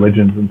Eastern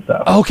religions and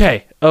stuff.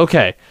 Okay,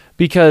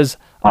 because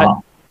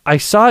I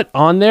saw it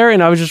on there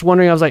and I was just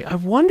wondering. I was like, I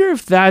wonder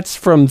if that's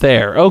from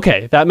there.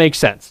 Okay, that makes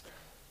sense.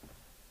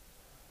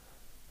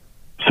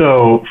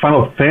 So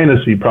Final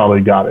Fantasy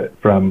probably got it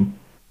from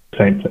the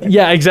same thing.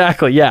 Yeah,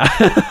 exactly. Yeah.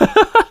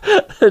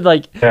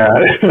 Like,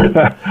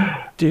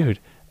 yeah. dude.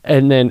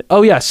 And then,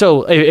 oh yeah.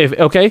 So if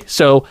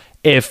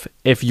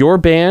your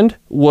band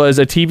was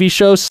a TV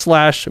show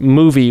 /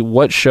 movie,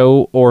 what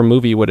show or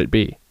movie would it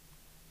be?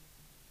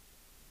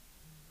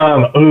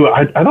 I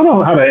don't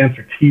know how to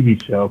answer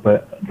TV show,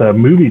 but the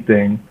movie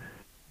thing,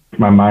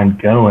 my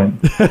mind going.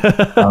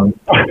 Have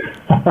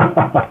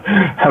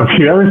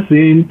you ever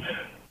seen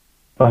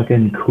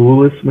fucking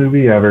coolest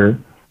movie ever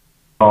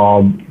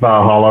called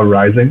Valhalla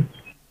Rising?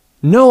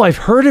 No, I've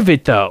heard of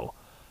it though.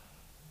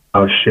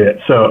 Oh shit.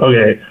 So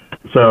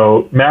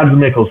Mads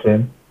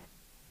Mikkelsen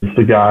is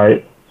the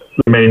guy,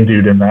 the main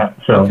dude in that.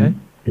 So okay.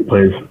 he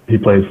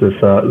plays this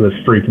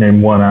freak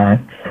named One Eye.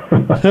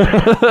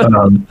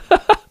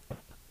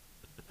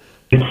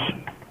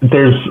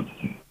 There's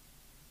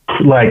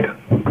like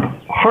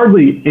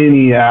hardly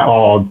any at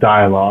all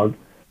dialogue.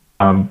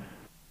 And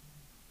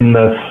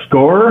the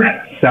score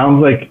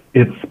sounds like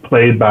it's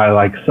played by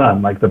like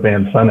Sun, like the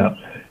band Sun Up.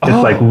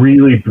 It's like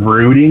really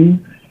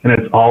brooding and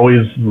it's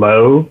always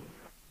low,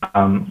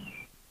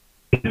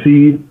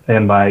 easy,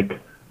 and like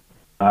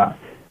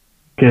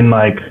in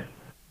like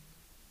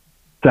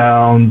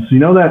sounds. You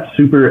know that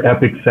super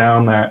epic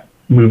sound that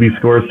movie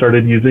scores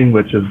started using,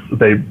 which is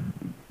they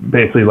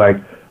basically like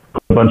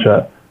put a bunch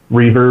of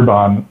reverb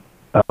on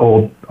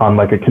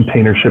like a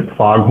container ship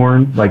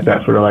foghorn, like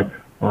that sort of like.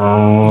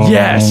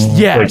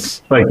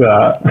 Yes. Like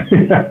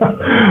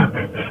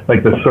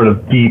like this sort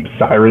of deep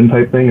siren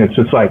type thing. It's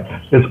just like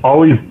it's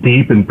always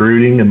deep and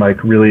brooding and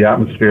like really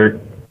atmospheric.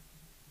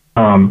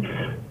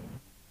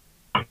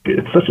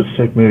 It's such a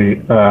sick movie.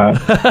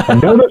 I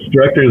know this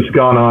director has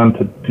gone on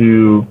to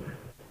do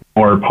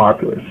more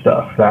popular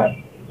stuff that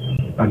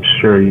I'm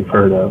sure you've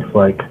heard of.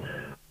 Like,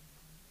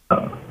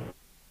 let's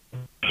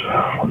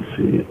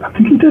see. I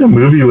think he did a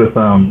movie with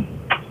Ryan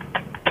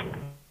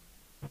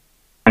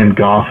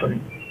Gosling.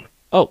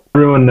 Oh,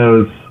 everyone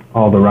knows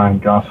all the Ryan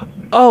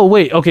Gosling. Oh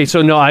wait, okay.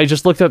 So no, I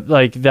just looked up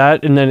like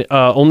that, and then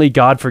Only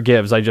God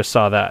Forgives. I just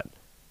saw that.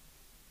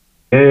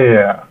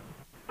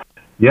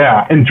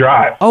 Yeah, and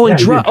Drive. Oh, and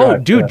yeah, Drive. Oh,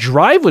 dude, yeah.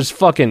 Drive was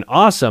fucking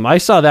awesome. I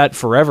saw that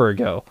forever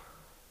ago.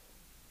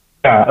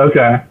 Yeah.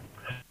 Okay.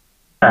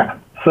 Yeah.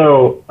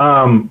 So,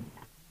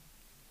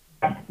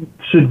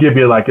 should give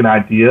you like an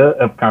idea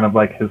of kind of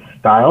like his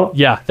style.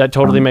 Yeah, that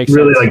totally makes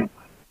really sense. Like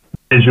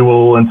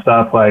visual and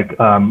stuff like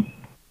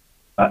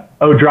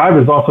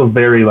Drive is also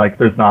very like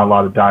there's not a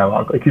lot of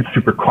dialogue. Like he's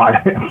super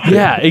quiet.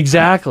 Yeah,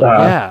 exactly.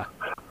 Yeah.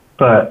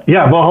 But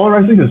yeah, Valhalla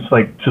Rising is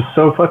like just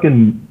so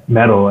fucking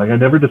metal. Like I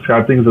never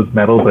describe things as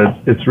metal, but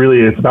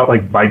it's about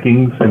like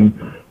Vikings and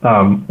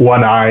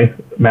One Eye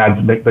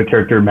Mads, the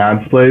character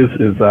Mads plays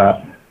is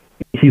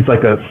he's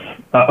like a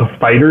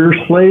fighter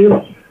slave.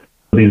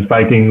 These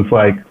Vikings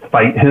like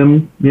fight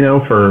him, you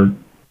know, for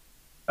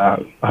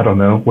I don't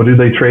know, what do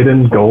they trade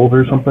in, gold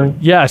or something?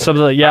 Yeah,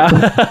 something like yeah,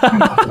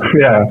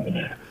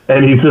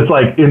 and he's just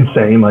like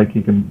insane. Like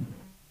he can.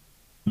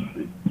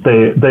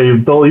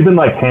 They'll even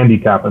like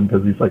handicap him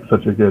because he's like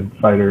such a good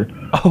fighter.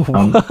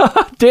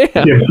 Oh,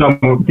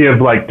 damn!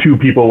 Give like 2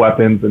 people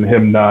weapons and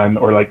him none,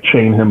 or like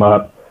chain him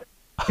up.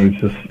 He's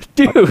just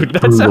dude,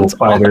 that sounds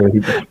fighter. Awesome. He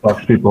just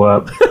fucks people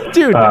up.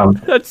 Dude,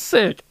 that's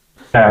sick.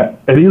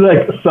 And he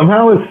like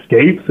somehow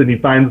escapes, and he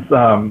finds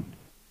I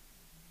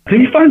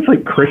think he finds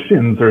like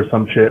Christians or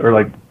some shit, or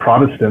like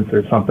Protestants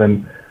or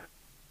something.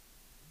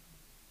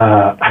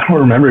 I don't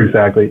remember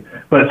exactly,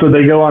 but so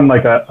they go on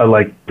like a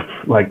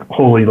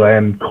Holy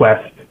Land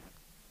quest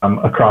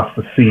across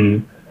the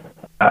sea.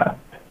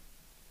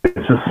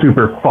 It's just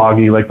super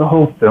foggy. Like the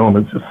whole film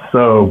is just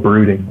so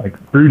brooding.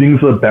 Like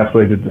brooding's the best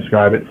way to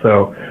describe it.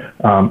 So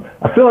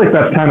I feel like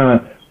that's kind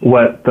of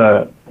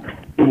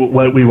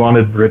what we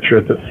wanted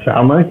Ritura to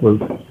sound like, was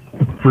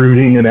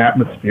brooding and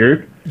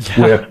atmospheric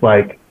with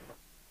like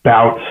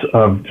bouts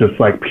of just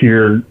like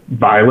pure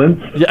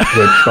violence, which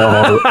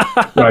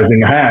Valhalla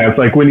Rising has.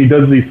 Like when he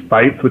does these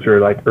fights, which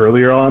are like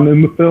earlier on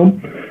in the film,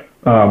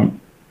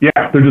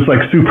 they're just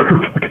like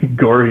super fucking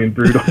gory and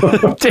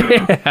brutal.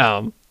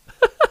 Damn.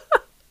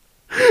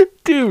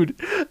 Dude,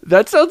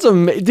 that sounds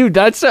amazing. Dude,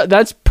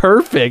 that's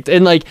perfect.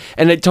 And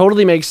it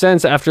totally makes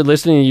sense after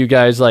listening to you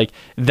guys. Like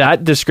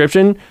that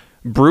description,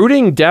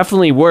 brooding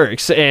definitely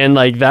works. And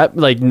like that,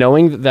 like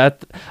knowing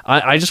that,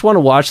 I just want to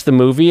watch the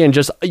movie and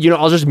just, you know,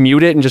 I'll just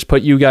mute it and just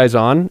put you guys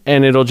on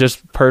and it'll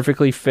just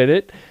perfectly fit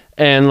it.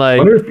 And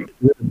like, dude,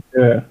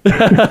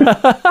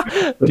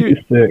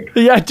 sick.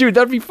 Yeah, dude,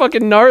 that'd be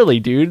fucking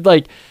gnarly, dude.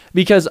 Like,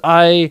 because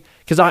I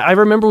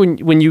remember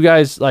when you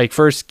guys like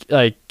first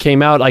like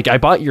came out, like I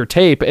bought your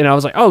tape and I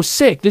was like, oh,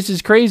 sick, this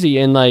is crazy.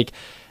 And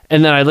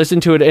then I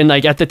listened to it and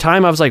like at the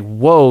time I was like,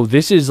 whoa,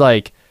 this is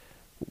like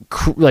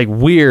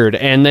weird.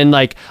 And then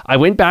like I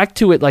went back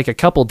to it like a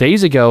couple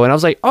days ago and I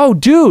was like, oh,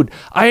 dude,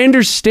 I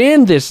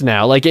understand this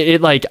now. Like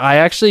it like I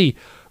actually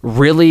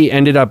really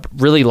ended up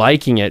really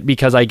liking it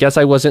because I guess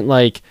I wasn't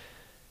like,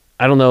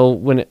 I don't know,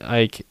 when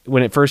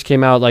it first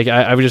came out, like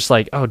I was just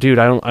like, oh dude,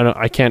 I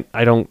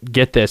don't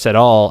get this at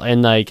all.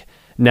 And like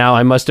now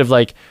I must have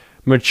like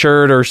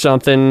matured or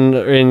something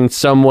in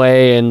some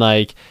way. And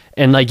like,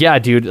 yeah,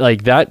 dude,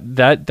 like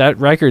that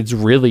record's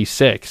really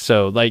sick.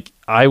 So like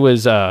I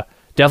was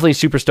definitely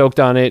super stoked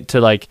on it to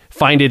like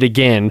find it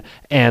again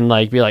and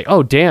like be like,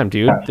 oh damn,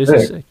 dude, this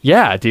is sick.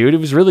 Yeah, dude,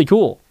 it was really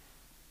cool.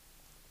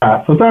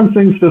 Sometimes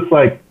things just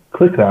like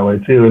click that way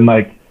too. And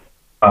like,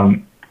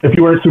 if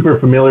you weren't super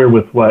familiar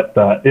with what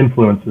the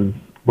influences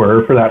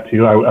were for that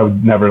too, I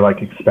would never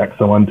like expect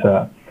someone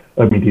to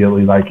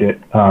immediately like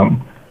it.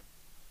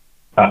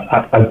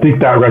 I think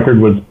that record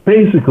was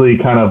basically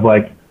kind of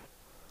like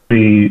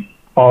we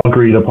all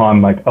agreed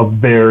upon like a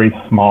very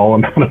small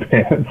amount of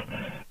bands.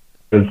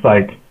 It was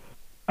like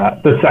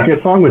the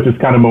second song, which is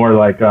kind of more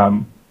like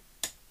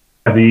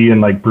heavy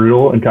and like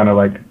brutal and kind of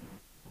like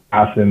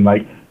fast and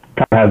like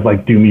kind of has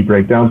like doomy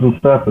breakdowns and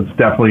stuff. It's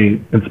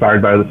definitely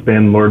inspired by this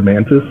band Lord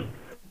Mantis.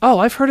 Oh,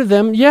 I've heard of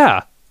them.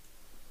 Yeah.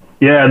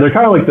 Yeah, they're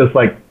kind of like this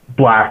like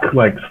black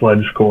like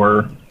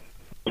sludgecore,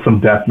 some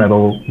death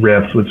metal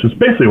riffs, which is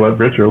basically what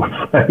Ritura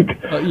looks like.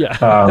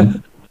 Yeah.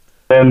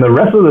 And the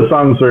rest of the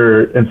songs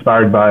are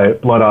inspired by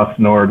Blood Off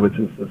Nord, which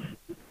is this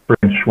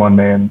French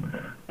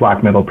one-man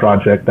black metal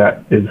project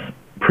that is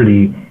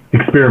pretty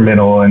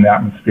experimental and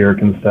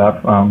atmospheric and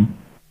stuff.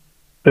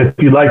 If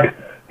you like,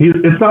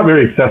 it's not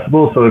very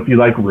accessible, so if you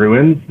like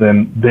Ruins,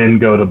 then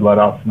go to Blood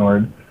Off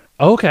Nord.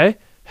 Okay.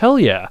 Hell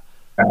yeah.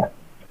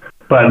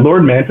 But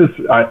Lord Mantis,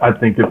 I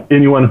think if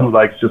anyone who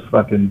likes just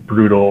fucking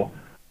brutal,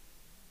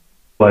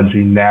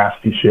 sludgy,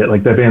 nasty shit,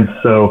 like that band's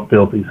so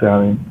filthy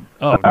sounding.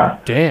 Oh,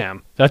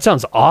 damn. That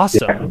sounds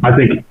awesome. Yeah,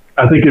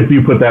 I think if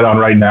you put that on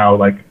right now,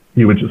 like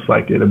you would just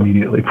like it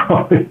immediately,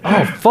 probably.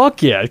 Oh,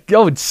 fuck yeah.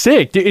 Oh, it's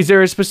sick. Is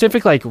there a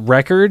specific like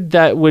record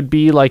that would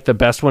be like the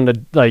best one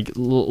to like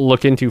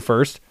look into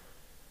first?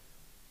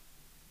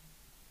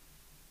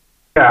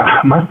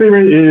 Yeah, my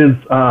favorite is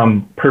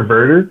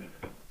Perverter.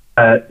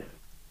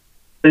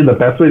 The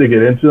best way to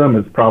get into them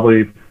is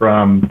probably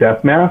from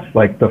Death Mass,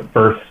 like the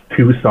first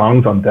 2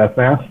 songs on Death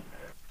Mass.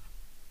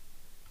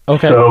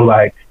 Okay. So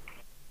like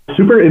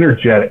super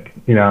energetic,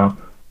 you know.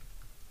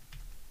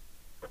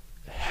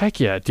 Heck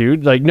yeah,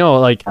 dude. Like no,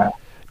 like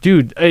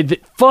dude,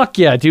 fuck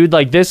yeah, dude.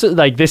 Like this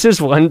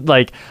is one,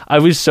 like I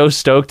was so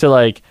stoked to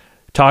like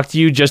talk to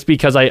you just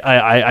because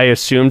I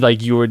assumed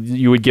like you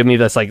would give me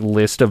this like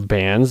list of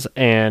bands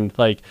and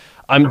like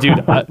I'm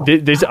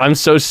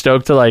so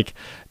stoked to like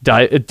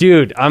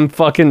dude, I'm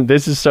fucking,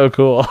 this is so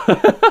cool.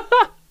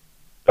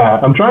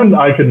 I'm trying.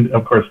 I can,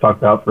 of course, talk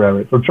about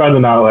forever. So I'm trying to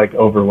not like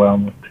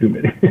overwhelm with too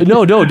many.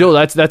 No.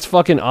 That's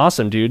fucking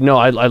awesome, dude. No,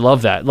 I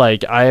love that.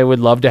 Like, I would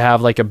love to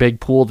have like a big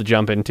pool to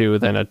jump into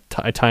than a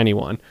tiny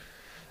one.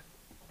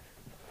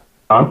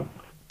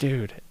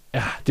 Dude.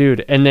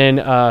 And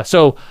then,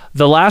 so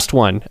the last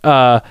one,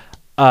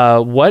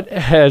 what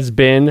has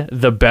been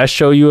the best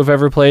show you have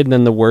ever played and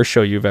then the worst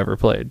show you've ever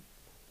played?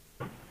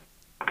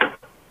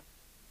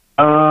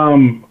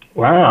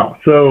 Wow.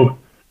 So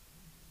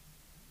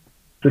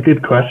it's a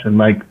good question.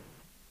 Like,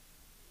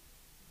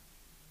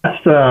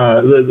 that's,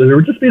 there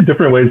would just be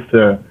different ways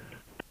to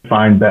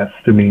find best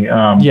to me.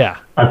 Yeah.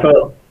 I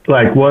felt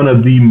like one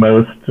of the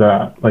most,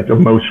 like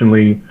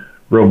emotionally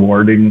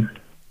rewarding,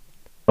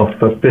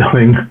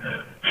 fulfilling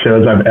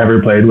shows I've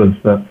ever played was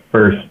the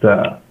first,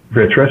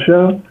 Vitra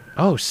show.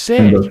 Oh, sick.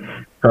 And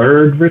the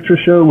third Vitra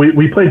show,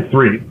 we played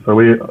three. So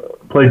we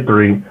played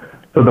three.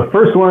 So the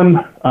first one,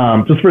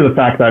 just for the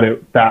fact that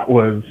that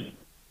was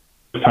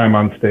first time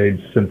on stage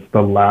since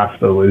the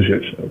last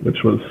Elysia show,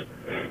 which was,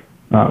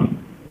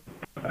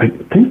 I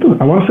think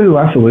I want to say the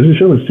last Elysia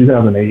show was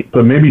 2008,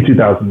 but maybe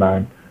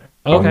 2009.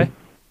 Okay.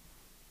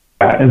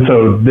 And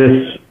so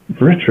this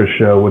Vitra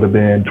show would have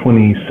been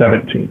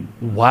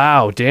 2017.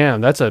 Wow,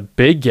 damn, that's a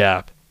big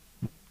gap.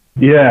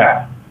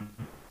 Yeah.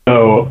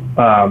 So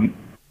I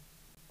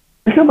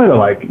think I might have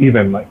like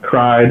even like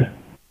cried.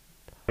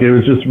 It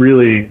was just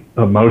really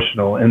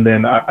emotional. And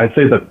then I'd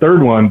say the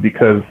third one,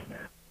 because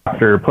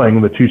after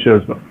playing the two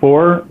shows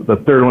before, the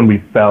third one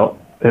it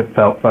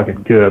felt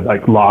fucking good,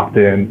 like locked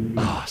in.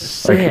 Oh,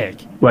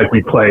 sick. Like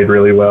we played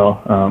really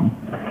well.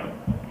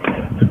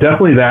 So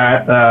definitely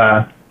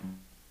that.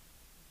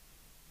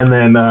 And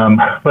then,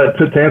 but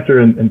to answer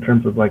in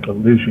terms of like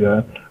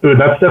Elysia,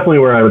 that's definitely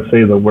where I would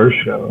say the worst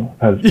show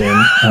has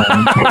been.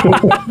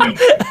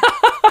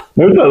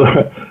 There's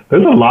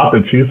a lot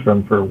to choose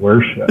from for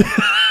worst show.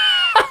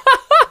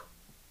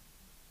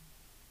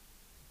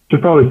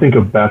 Should probably think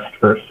of best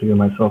first to give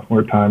myself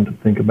more time to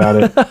think about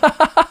it.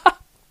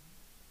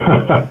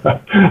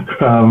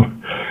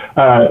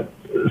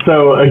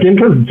 So again,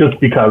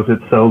 because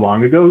it's so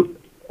long ago,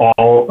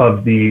 all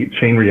of the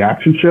Chain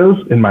Reaction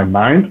shows in my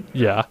mind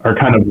are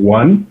kind of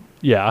one.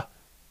 Yeah.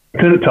 I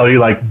couldn't tell you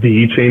like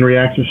the Chain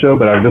Reaction show,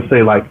 but I would just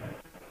say like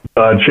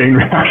the Chain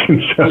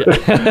Reaction shows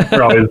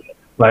are always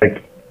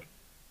like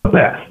the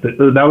best.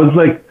 That was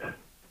like,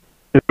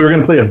 if we were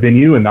going to play a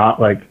venue and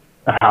not like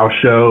a house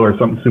show or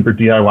something super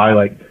DIY,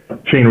 like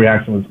Chain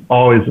Reaction was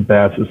always the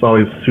best. It's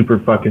always super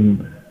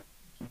fucking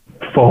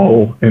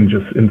full and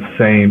just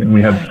insane, and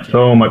we had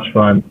so much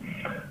fun.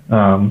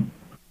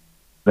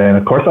 And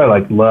of course I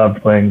like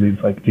loved playing these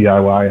like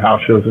DIY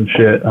house shows and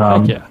shit.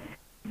 Yeah.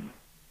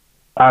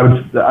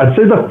 I'd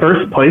say the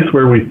first place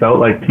where we felt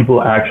like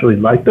people actually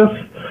liked us,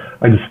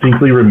 I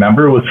distinctly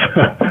remember, was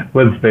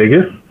was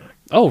Vegas.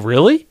 Oh,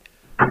 really?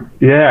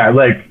 Yeah,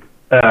 like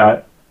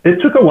it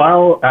took a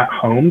while at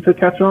home to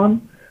catch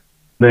on.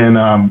 Then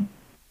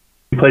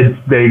we played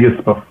Vegas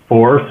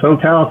before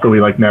SoCal, so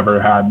we like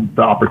never had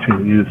the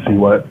opportunity to see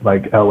what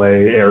like LA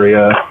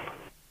area,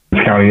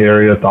 county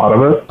area thought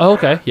of us. Oh,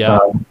 okay, yeah.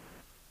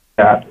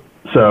 Yeah.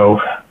 So,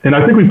 and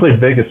I think we played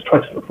Vegas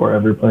twice before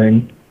ever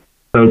playing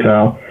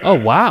SoCal. Oh,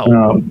 wow.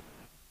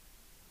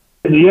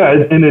 Yeah,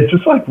 and it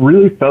just like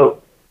really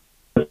felt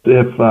as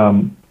if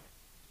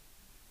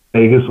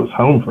Vegas was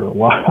home for a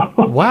while.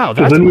 Wow,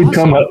 that's then we'd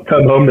awesome.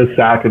 come home to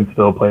SAC and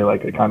still play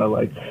like a kind of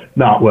like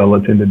not well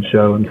attended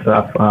show and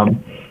stuff.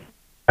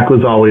 SAC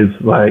was always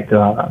like,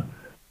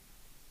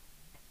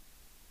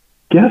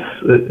 guess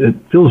it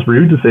feels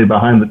rude to say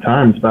behind the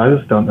times, but I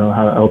just don't know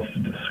how else to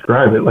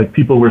describe it. Like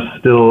people were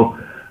still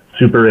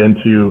super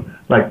into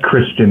like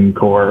Christian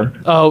core.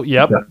 Oh,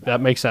 yep,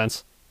 that makes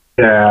sense.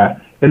 Yeah,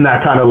 and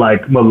that kind of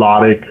like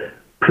melodic,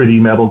 pretty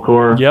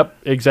metalcore. Yep,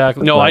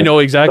 exactly. No, like, I know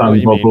exactly what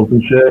you vocals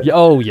mean. And shit.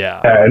 Oh,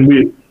 yeah. And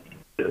we,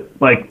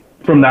 like,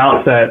 from the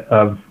outset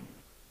of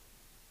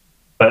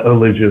what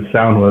Elysia's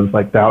sound was,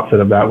 like, the outset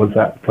of that was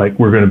that, like,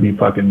 we're going to be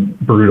fucking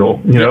brutal,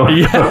 you know?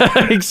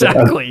 Yeah,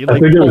 exactly. I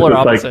like think polar it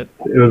was opposite.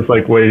 It was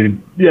like way,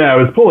 yeah, it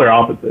was polar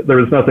opposite. There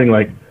was nothing,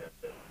 like,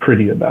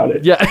 pretty about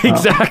it. Yeah,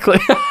 exactly.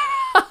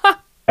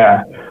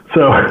 Yeah.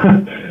 So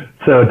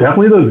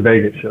definitely those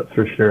Vegas shows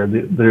for sure.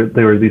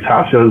 There were these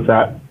house shows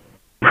at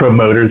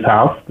promoter's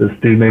house, this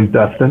dude named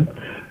Dustin,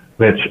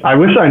 which I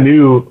wish I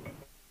knew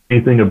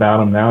anything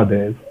about him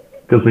nowadays,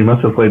 because we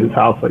must have played his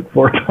house like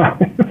 4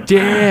 times.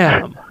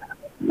 Damn.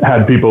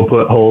 Had people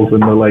put holes in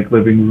the like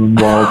living room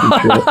walls and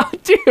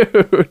shit.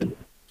 Dude.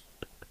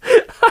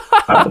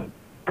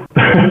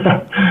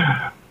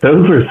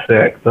 Those were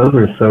sick. Those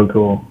were so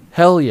cool.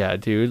 Hell yeah,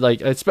 dude.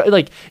 Like it's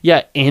like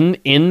yeah,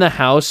 in the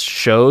house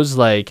shows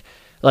like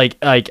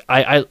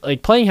I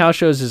like playing house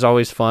shows is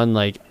always fun.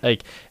 Like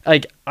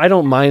I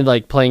don't mind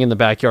like playing in the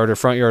backyard or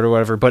front yard or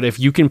whatever, but if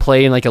you can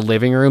play in like a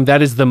living room,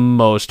 that is the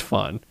most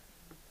fun.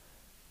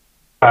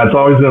 It's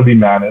always going to be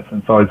madness,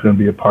 and it's always going to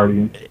be a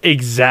party.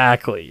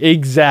 Exactly,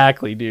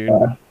 dude.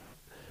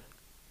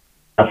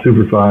 That's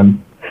super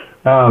fun.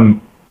 Yeah,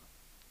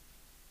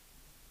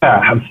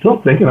 I'm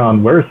still thinking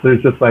on worse.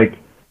 There's just like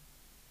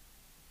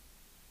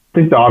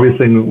think the obvious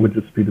thing would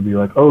just be to be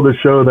like, oh, the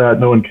show that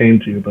no one came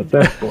to, but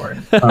that's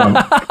boring.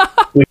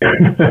 We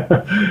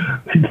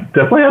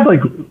definitely had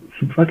like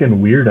some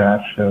fucking weird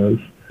ass shows.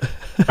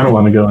 I don't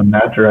want to go in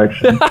that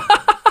direction.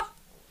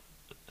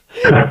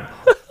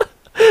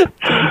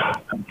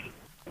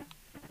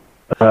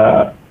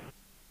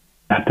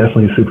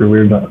 Definitely super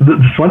weird.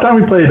 This one time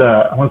we played,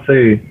 I want to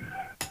say,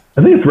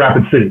 I think it's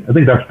Rapid City. I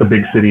think that's the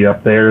big city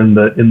up there in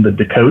the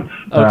Dakotas.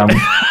 Okay.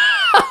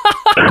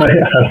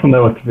 I don't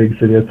know what the big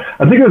city is.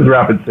 I think it was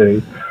Rapid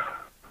City.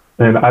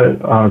 And I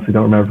honestly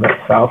don't remember if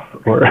that's south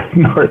or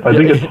north. I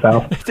think it's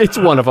south. It's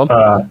one of them.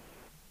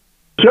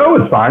 Show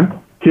was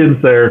fine.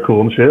 Kids there,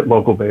 cool and shit.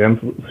 Local bands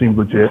seemed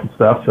legit and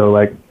stuff. So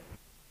like,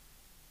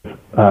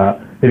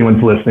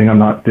 anyone's listening, I'm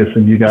not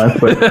dissing you guys,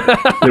 but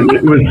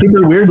it was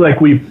super weird.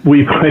 Like we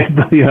played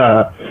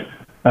the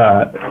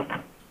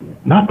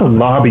not the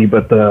lobby,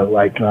 but the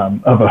like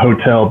of a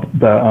hotel,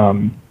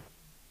 the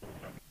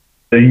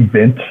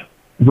event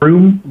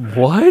room.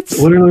 What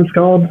are those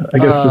called? I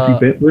guess the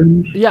event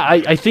rooms. Yeah,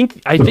 I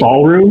think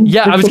ballroom.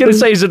 Yeah, I was gonna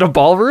say, is it a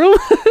ballroom?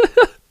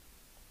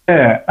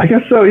 Yeah, I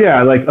guess so.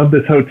 Yeah, like of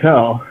this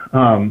hotel.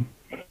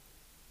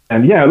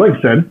 And yeah, like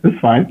I said, it's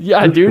fine.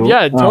 Yeah, it's dude. Cool.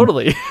 Yeah,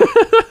 totally.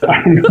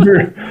 I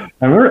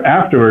remember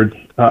afterwards,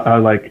 I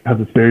like had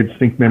this very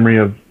distinct memory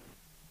of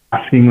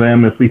asking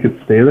them if we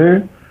could stay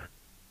there.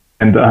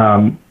 And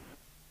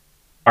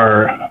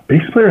our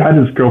bass player had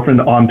his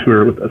girlfriend on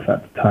tour with us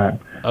at the time.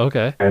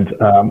 Okay. And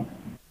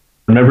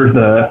remember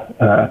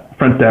the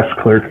front desk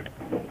clerk,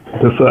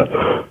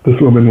 this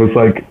woman was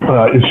like,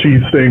 is she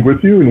staying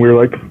with you? And we were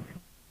like,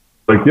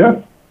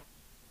 yeah.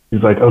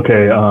 He's like,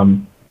 okay,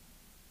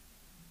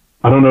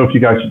 I don't know if you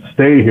guys should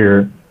stay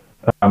here.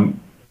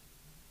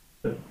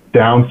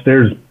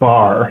 Downstairs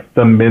bar,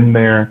 the men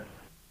there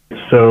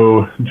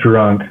so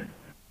drunk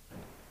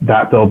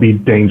that they'll be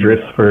dangerous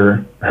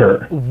for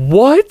her.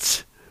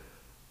 What?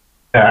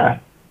 Yeah.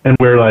 And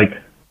we're like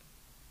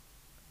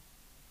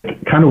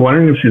kind of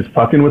wondering if she was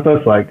fucking with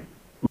us, like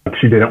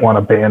she didn't want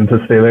a band to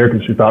stay there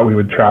because she thought we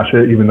would trash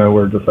it, even though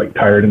we're just like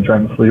tired and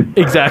trying to sleep.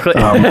 Exactly.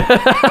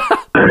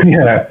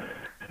 Yeah.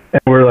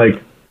 And we're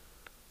like,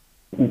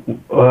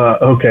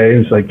 okay.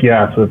 It's like,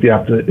 yeah, so if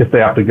they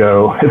have to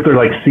go, if they're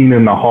like seen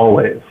in the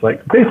hallways,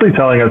 like basically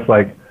telling us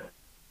like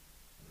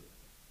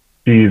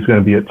she's going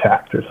to be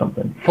attacked or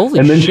something. Holy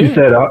and then shit. she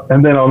said,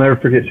 and then I'll never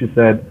forget, she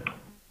said,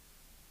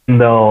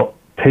 they'll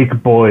take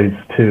boys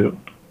too.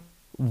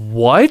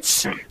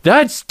 What?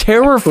 That's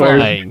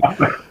terrifying.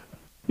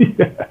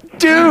 Yeah.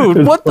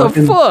 Dude, what the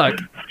fuck?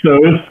 So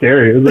it was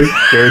scary. It was like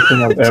the scariest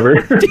thing I've ever.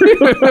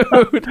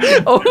 Dude,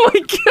 oh my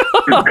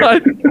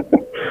god.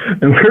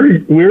 And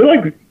we were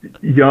like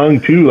young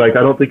too. Like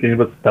I don't think any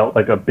of us felt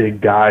like a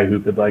big guy who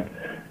could like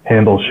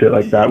handle shit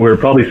like that. We were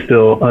probably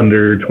still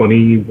under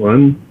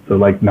 21, so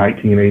like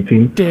 19,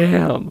 18.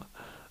 Damn.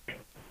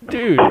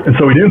 Dude. And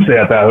so we didn't stay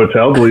at that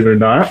hotel, believe it or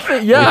not.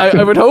 Yeah,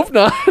 I would hope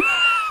not.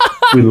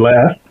 We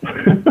left.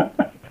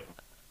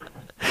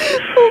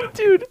 Oh,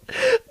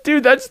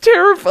 dude, that's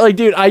terrifying. Like,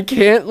 dude, I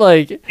can't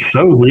like.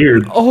 So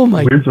weird. Oh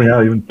my. Weirds me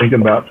out even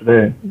thinking about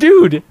today.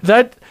 Dude,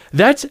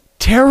 that's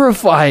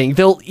terrifying.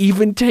 They'll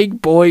even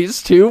take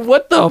boys too.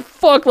 What the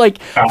fuck?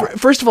 Like,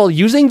 first of all,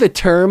 using the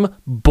term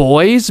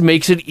boys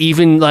makes it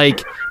even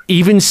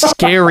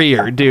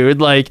scarier,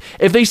 dude. Like,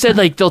 if they said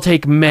like they'll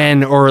take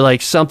men or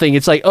like something,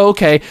 it's like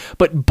okay,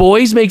 but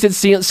boys makes it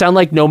sound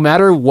like no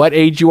matter what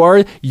age you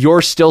are,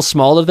 you're still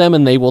small of them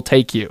and they will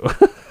take you.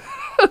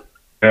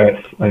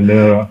 Yes, I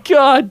know.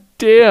 God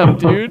damn,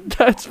 dude,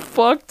 that's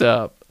fucked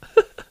up.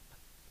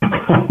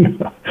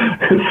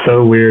 It's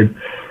so weird.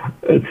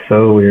 It's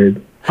so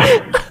weird.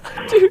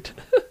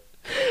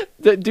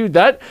 Dude,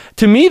 that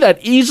to me that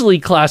easily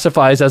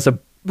classifies as a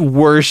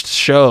worst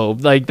show.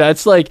 Like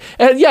that's like,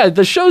 and yeah,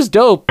 the show's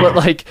dope, but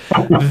like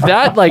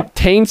that like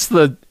taints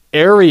the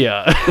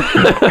area.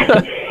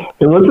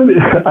 It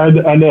wasn't.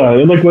 I know.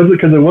 It like wasn't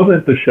because it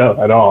wasn't the show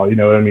at all. You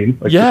know what I mean?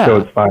 Like yeah. The show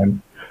is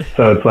fine.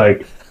 So it's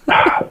like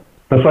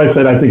that's why I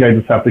said I think I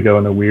just have to go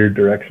in a weird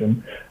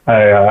direction.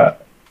 Because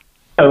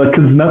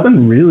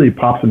nothing really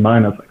pops in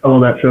mind. I was like, oh,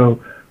 that show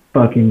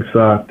fucking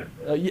sucked.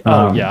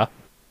 Yeah.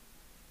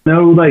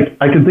 No, like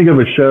I can think of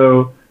a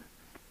show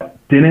that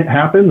didn't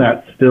happen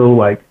that still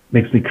like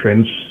makes me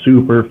cringe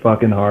super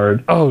fucking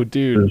hard. Oh,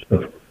 dude. It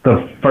was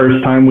the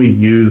first time we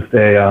used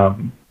a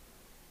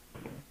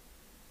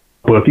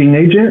booking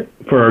agent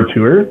for our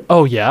tour.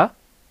 Oh yeah.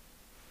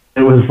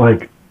 It was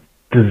like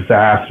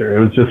disaster.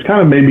 It was just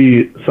kind of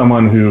maybe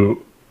someone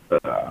who,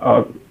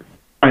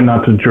 trying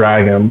not to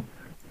drag him,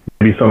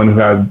 maybe someone who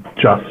had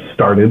just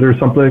started or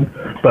something,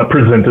 but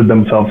presented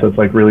themselves as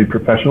like really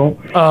professional.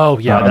 Oh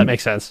yeah, that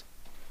makes sense.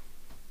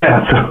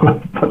 Yeah,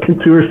 so fucking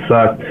tour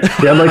sucked.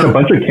 We had like a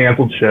bunch of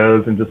canceled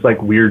shows and just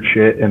like weird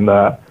shit. And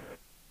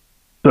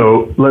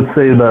so let's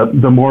say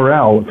the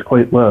morale was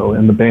quite low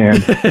in the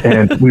band,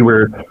 and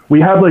we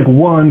had like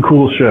one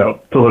cool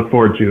show to look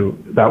forward to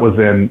that was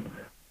in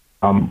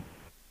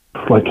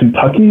like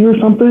Kentucky or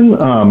something.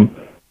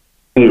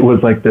 It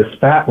was like this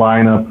fat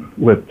lineup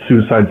with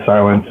Suicide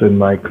Silence and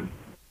like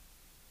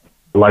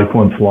Life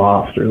Once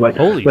Lost, or like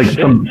Holy like shit.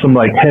 some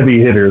like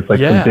heavy hitters, like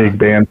Yeah. some big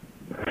bands.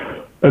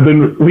 And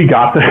then we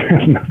got there,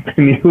 and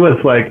he was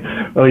like,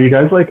 "Oh, you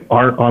guys like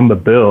aren't on the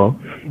bill."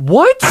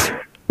 What?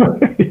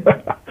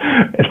 Yeah.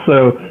 And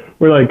so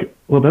we're like,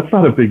 "Well, that's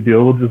not a big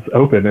deal. We'll just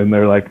open." And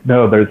they're like,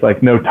 "No, there's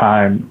like no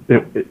time."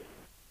 It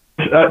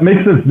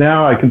makes sense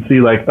now. I can see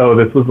like, oh,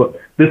 this was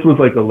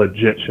like a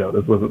legit show.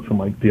 This wasn't some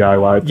like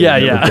DIY thing. Yeah,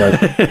 It yeah.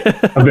 was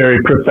like a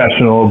very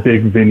professional,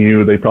 big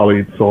venue. They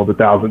probably sold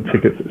 1,000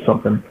 tickets or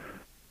something.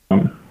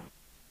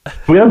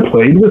 We hadn't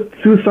played with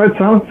Suicide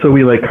Silence, so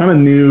we like kind of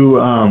knew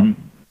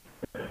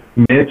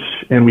Mitch,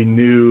 and we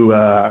knew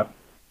the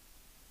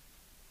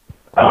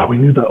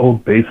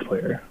old bass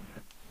player.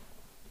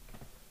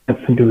 I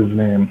can't think of his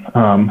name.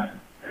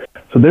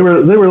 So they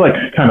were like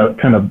kind of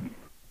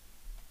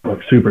like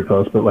super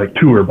close, but like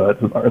tour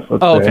buds of ours.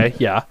 Let's say. Okay,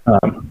 yeah.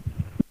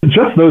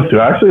 Just those two.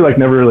 I actually like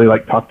never really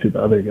like talked to the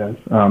other guys.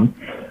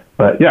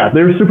 But yeah,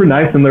 they were super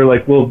nice, and they're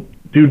like, "Well,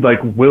 dude, like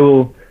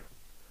we'll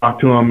talk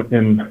to them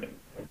and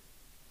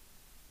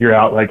figure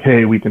out like,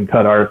 hey, we can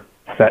cut our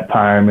set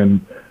time,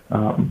 and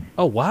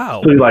Oh,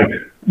 wow. so like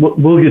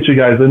we'll get you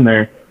guys in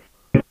there."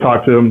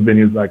 Talk to him.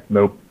 Venue's like,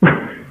 "Nope."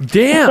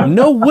 Damn,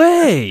 no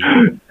way.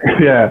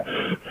 Yeah.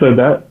 So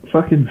that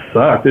fucking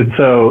sucked. And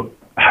so,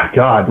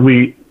 God,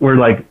 we were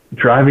like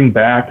driving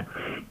back.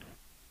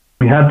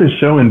 We had this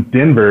show in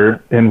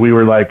Denver, and we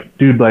were like,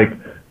 dude, like,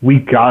 we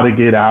gotta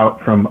get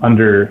out from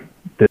under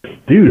this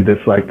dude, this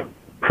like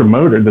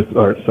promoter, this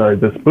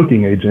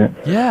booking agent.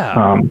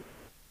 Yeah.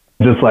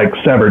 Just like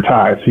sever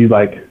ties. He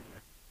like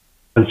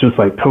was just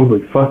like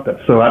totally fucked us.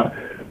 So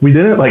we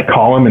didn't like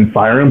call him and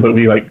fire him, but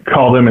we like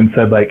called him and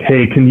said like,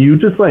 hey, can you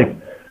just like,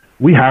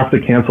 we have to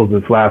cancel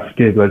this last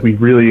gig. Like we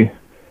really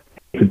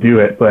hate to do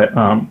it, but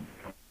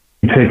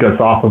take us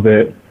off of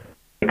it.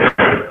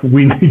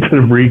 We need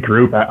to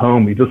regroup at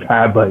home. We just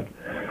had like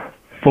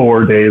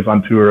 4 days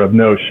on tour of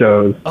no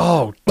shows.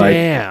 Oh, like,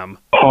 damn.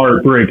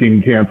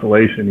 Heartbreaking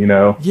cancellation, you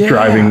know, Yeah.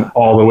 driving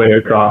all the way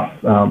across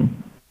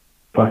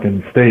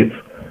fucking states.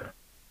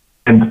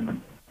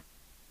 And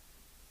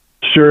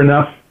sure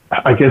enough,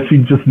 I guess he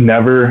just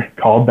never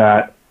called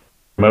that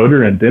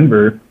promoter in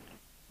Denver.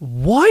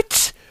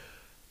 What?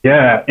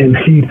 Yeah, and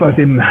he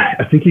fucking,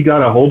 I think he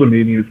got a hold of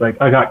me, and he was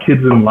like, I got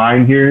kids in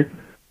line here.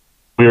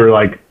 We were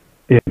like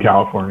in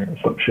California or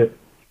some shit.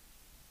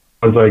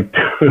 I was like,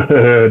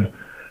 dude,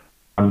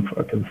 I'm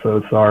fucking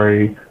so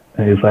sorry.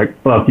 And he's like,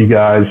 fuck you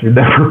guys, you're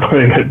never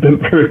playing at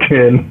Denver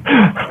again.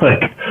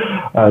 Like,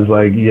 I was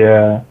like,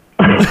 yeah.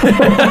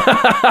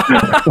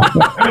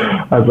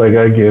 I was like,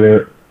 I get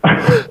it.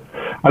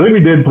 I think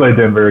we did play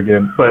Denver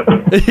again, but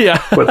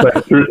Yeah. but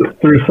like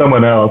through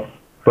someone else.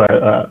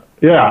 But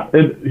yeah,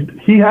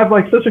 he had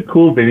like such a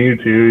cool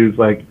venue too. He's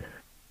like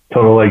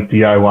total like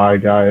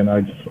DIY guy, and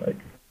I just like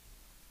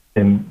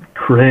and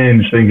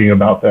cringe thinking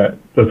about that.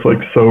 That's like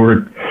so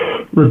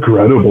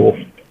regrettable.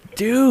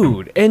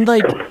 Dude, and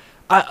like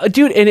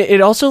dude, and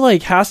it also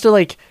like has to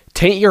like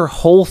taint your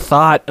whole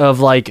thought of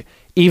like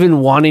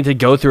even wanting to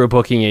go through a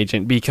booking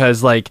agent,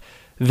 because like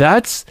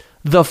that's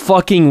the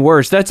fucking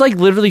worst. That's like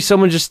literally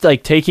someone just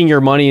like taking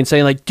your money and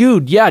saying like,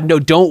 dude, yeah, no,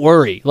 don't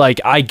worry,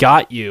 like I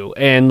got you,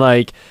 and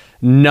like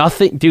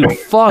nothing, dude,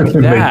 fuck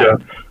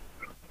that.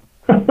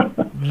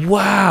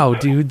 Wow,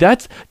 dude,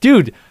 that's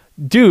dude,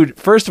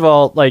 first of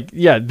all, like,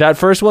 yeah, that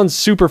first one's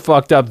super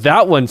fucked up.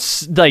 That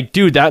one's like,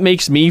 dude, that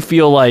makes me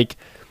feel like,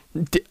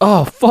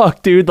 oh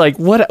fuck, dude, like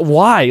what,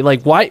 why,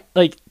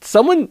 like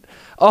someone,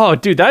 oh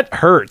dude, that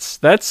hurts.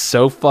 That's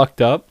so fucked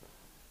up.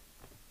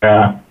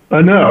 Yeah,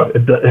 I know,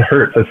 it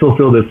hurts. I still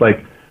feel this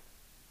like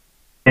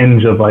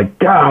tinge of like,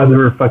 God, they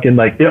were fucking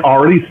like, it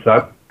already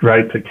sucked,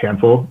 right, to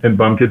cancel and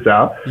bum kids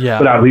out. Yeah.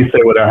 But at least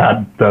they would have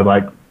had the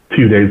like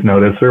 2 days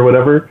notice or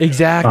whatever.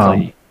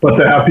 Exactly. But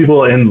to have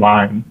people in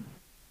line,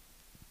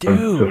 Dude.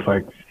 it's just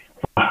like,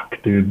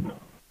 fuck, dude.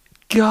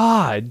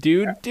 God,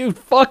 dude,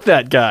 fuck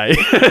that guy.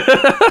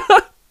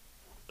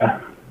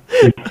 Yeah,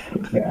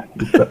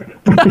 he sucked.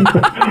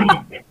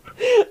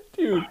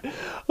 Dude,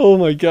 oh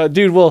my god,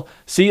 dude. Well,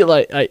 see,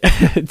 like,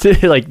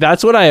 like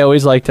that's what I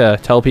always like to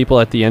tell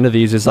people at the end of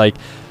these is like,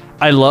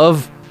 I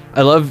love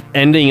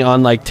ending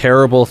on like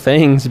terrible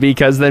things,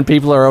 because then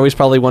people are always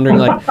probably wondering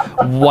like,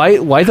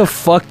 why the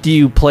fuck do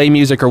you play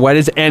music, or why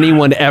does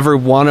anyone ever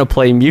want to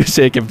play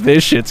music if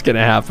this shit's gonna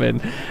happen?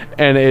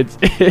 And it's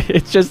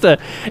just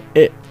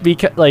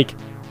because like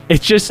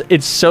it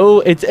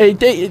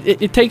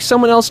takes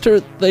someone else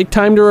to like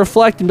time to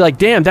reflect and be like,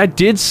 damn, that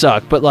did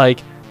suck, but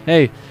like,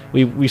 hey,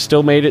 we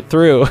still made it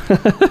through.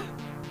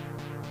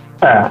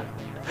 Yeah.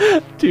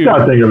 Dude. You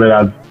gotta think of it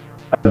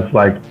as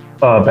like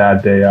a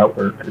bad day at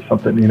work or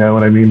something, you know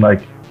what I mean?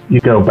 Like, you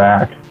go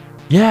back.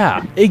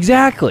 Yeah,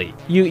 exactly.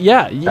 You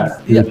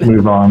just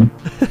move on.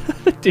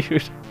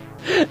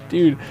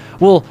 dude.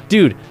 Well,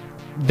 dude,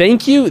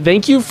 thank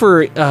you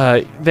for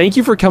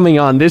coming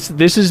on. This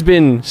has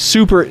been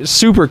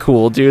super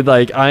cool, dude.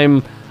 Like I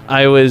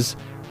was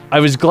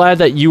glad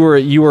that you were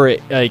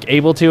like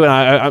able to, and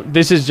I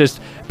this has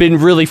just been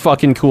really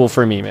fucking cool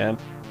for me, man.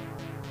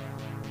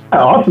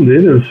 Awesome,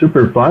 dude. It was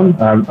super fun.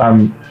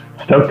 I'm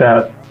stoked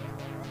that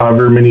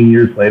however many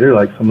years later,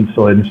 like someone's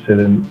still interested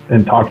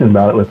in talking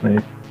about it with me.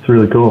 It's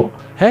really cool.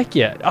 Heck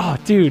yeah. Oh,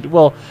 dude.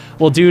 Well,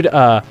 dude,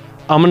 I'm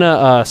going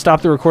to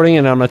stop the recording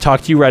and I'm going to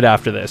talk to you right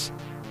after this.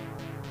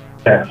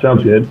 Yeah,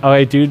 sounds good. All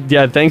right, dude.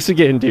 Yeah, thanks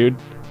again, dude.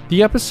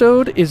 The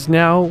episode is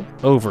now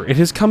over. It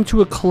has come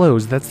to a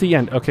close. That's the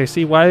end. Okay,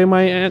 see, why am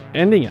I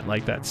ending it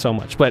like that so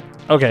much? But,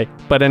 okay.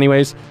 But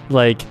anyways,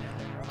 like,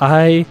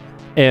 I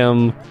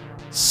am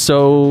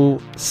so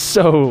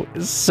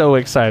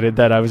excited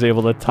that I was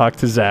able to talk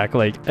to Zach.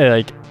 Like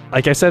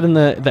I said in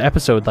the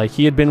episode, like,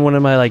 he had been one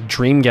of my, like,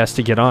 dream guests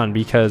to get on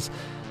because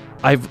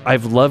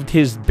I've loved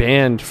his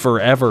band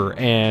forever,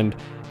 and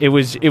it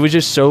was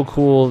just so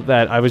cool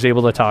that I was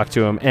able to talk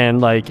to him,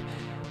 and, like,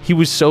 he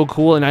was so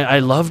cool, and I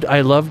loved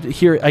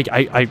here.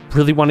 I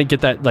really want to get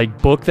that, like,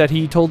 book that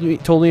he told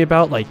me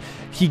about. Like,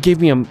 he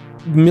gave me a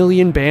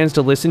million bands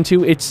to listen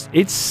to. It's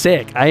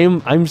sick.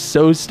 I'm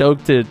so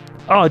stoked to.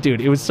 Oh, dude,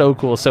 it was so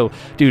cool. So,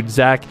 dude,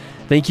 Zach,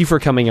 thank you for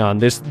coming on.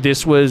 This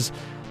was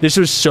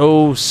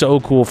so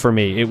cool for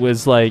me. It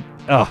was like,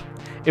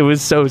 it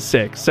was so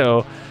sick.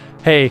 So,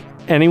 hey,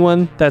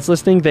 anyone that's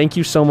listening, thank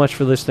you so much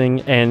for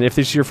listening. And if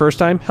this is your first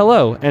time,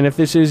 hello. And if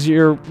this is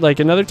your, like,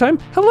 another time,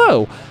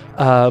 hello.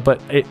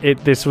 But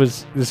this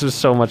was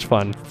so much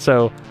fun.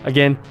 So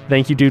again,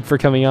 thank you, dude, for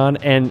coming on.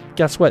 And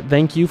guess what?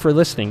 Thank you for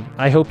listening.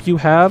 I hope you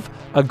have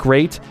a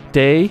great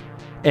day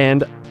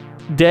and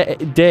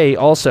day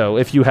also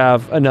if you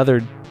have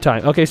another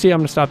time. Okay, see, I'm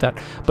gonna stop that.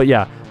 But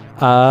yeah,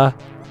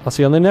 I'll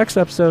see you on the next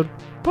episode.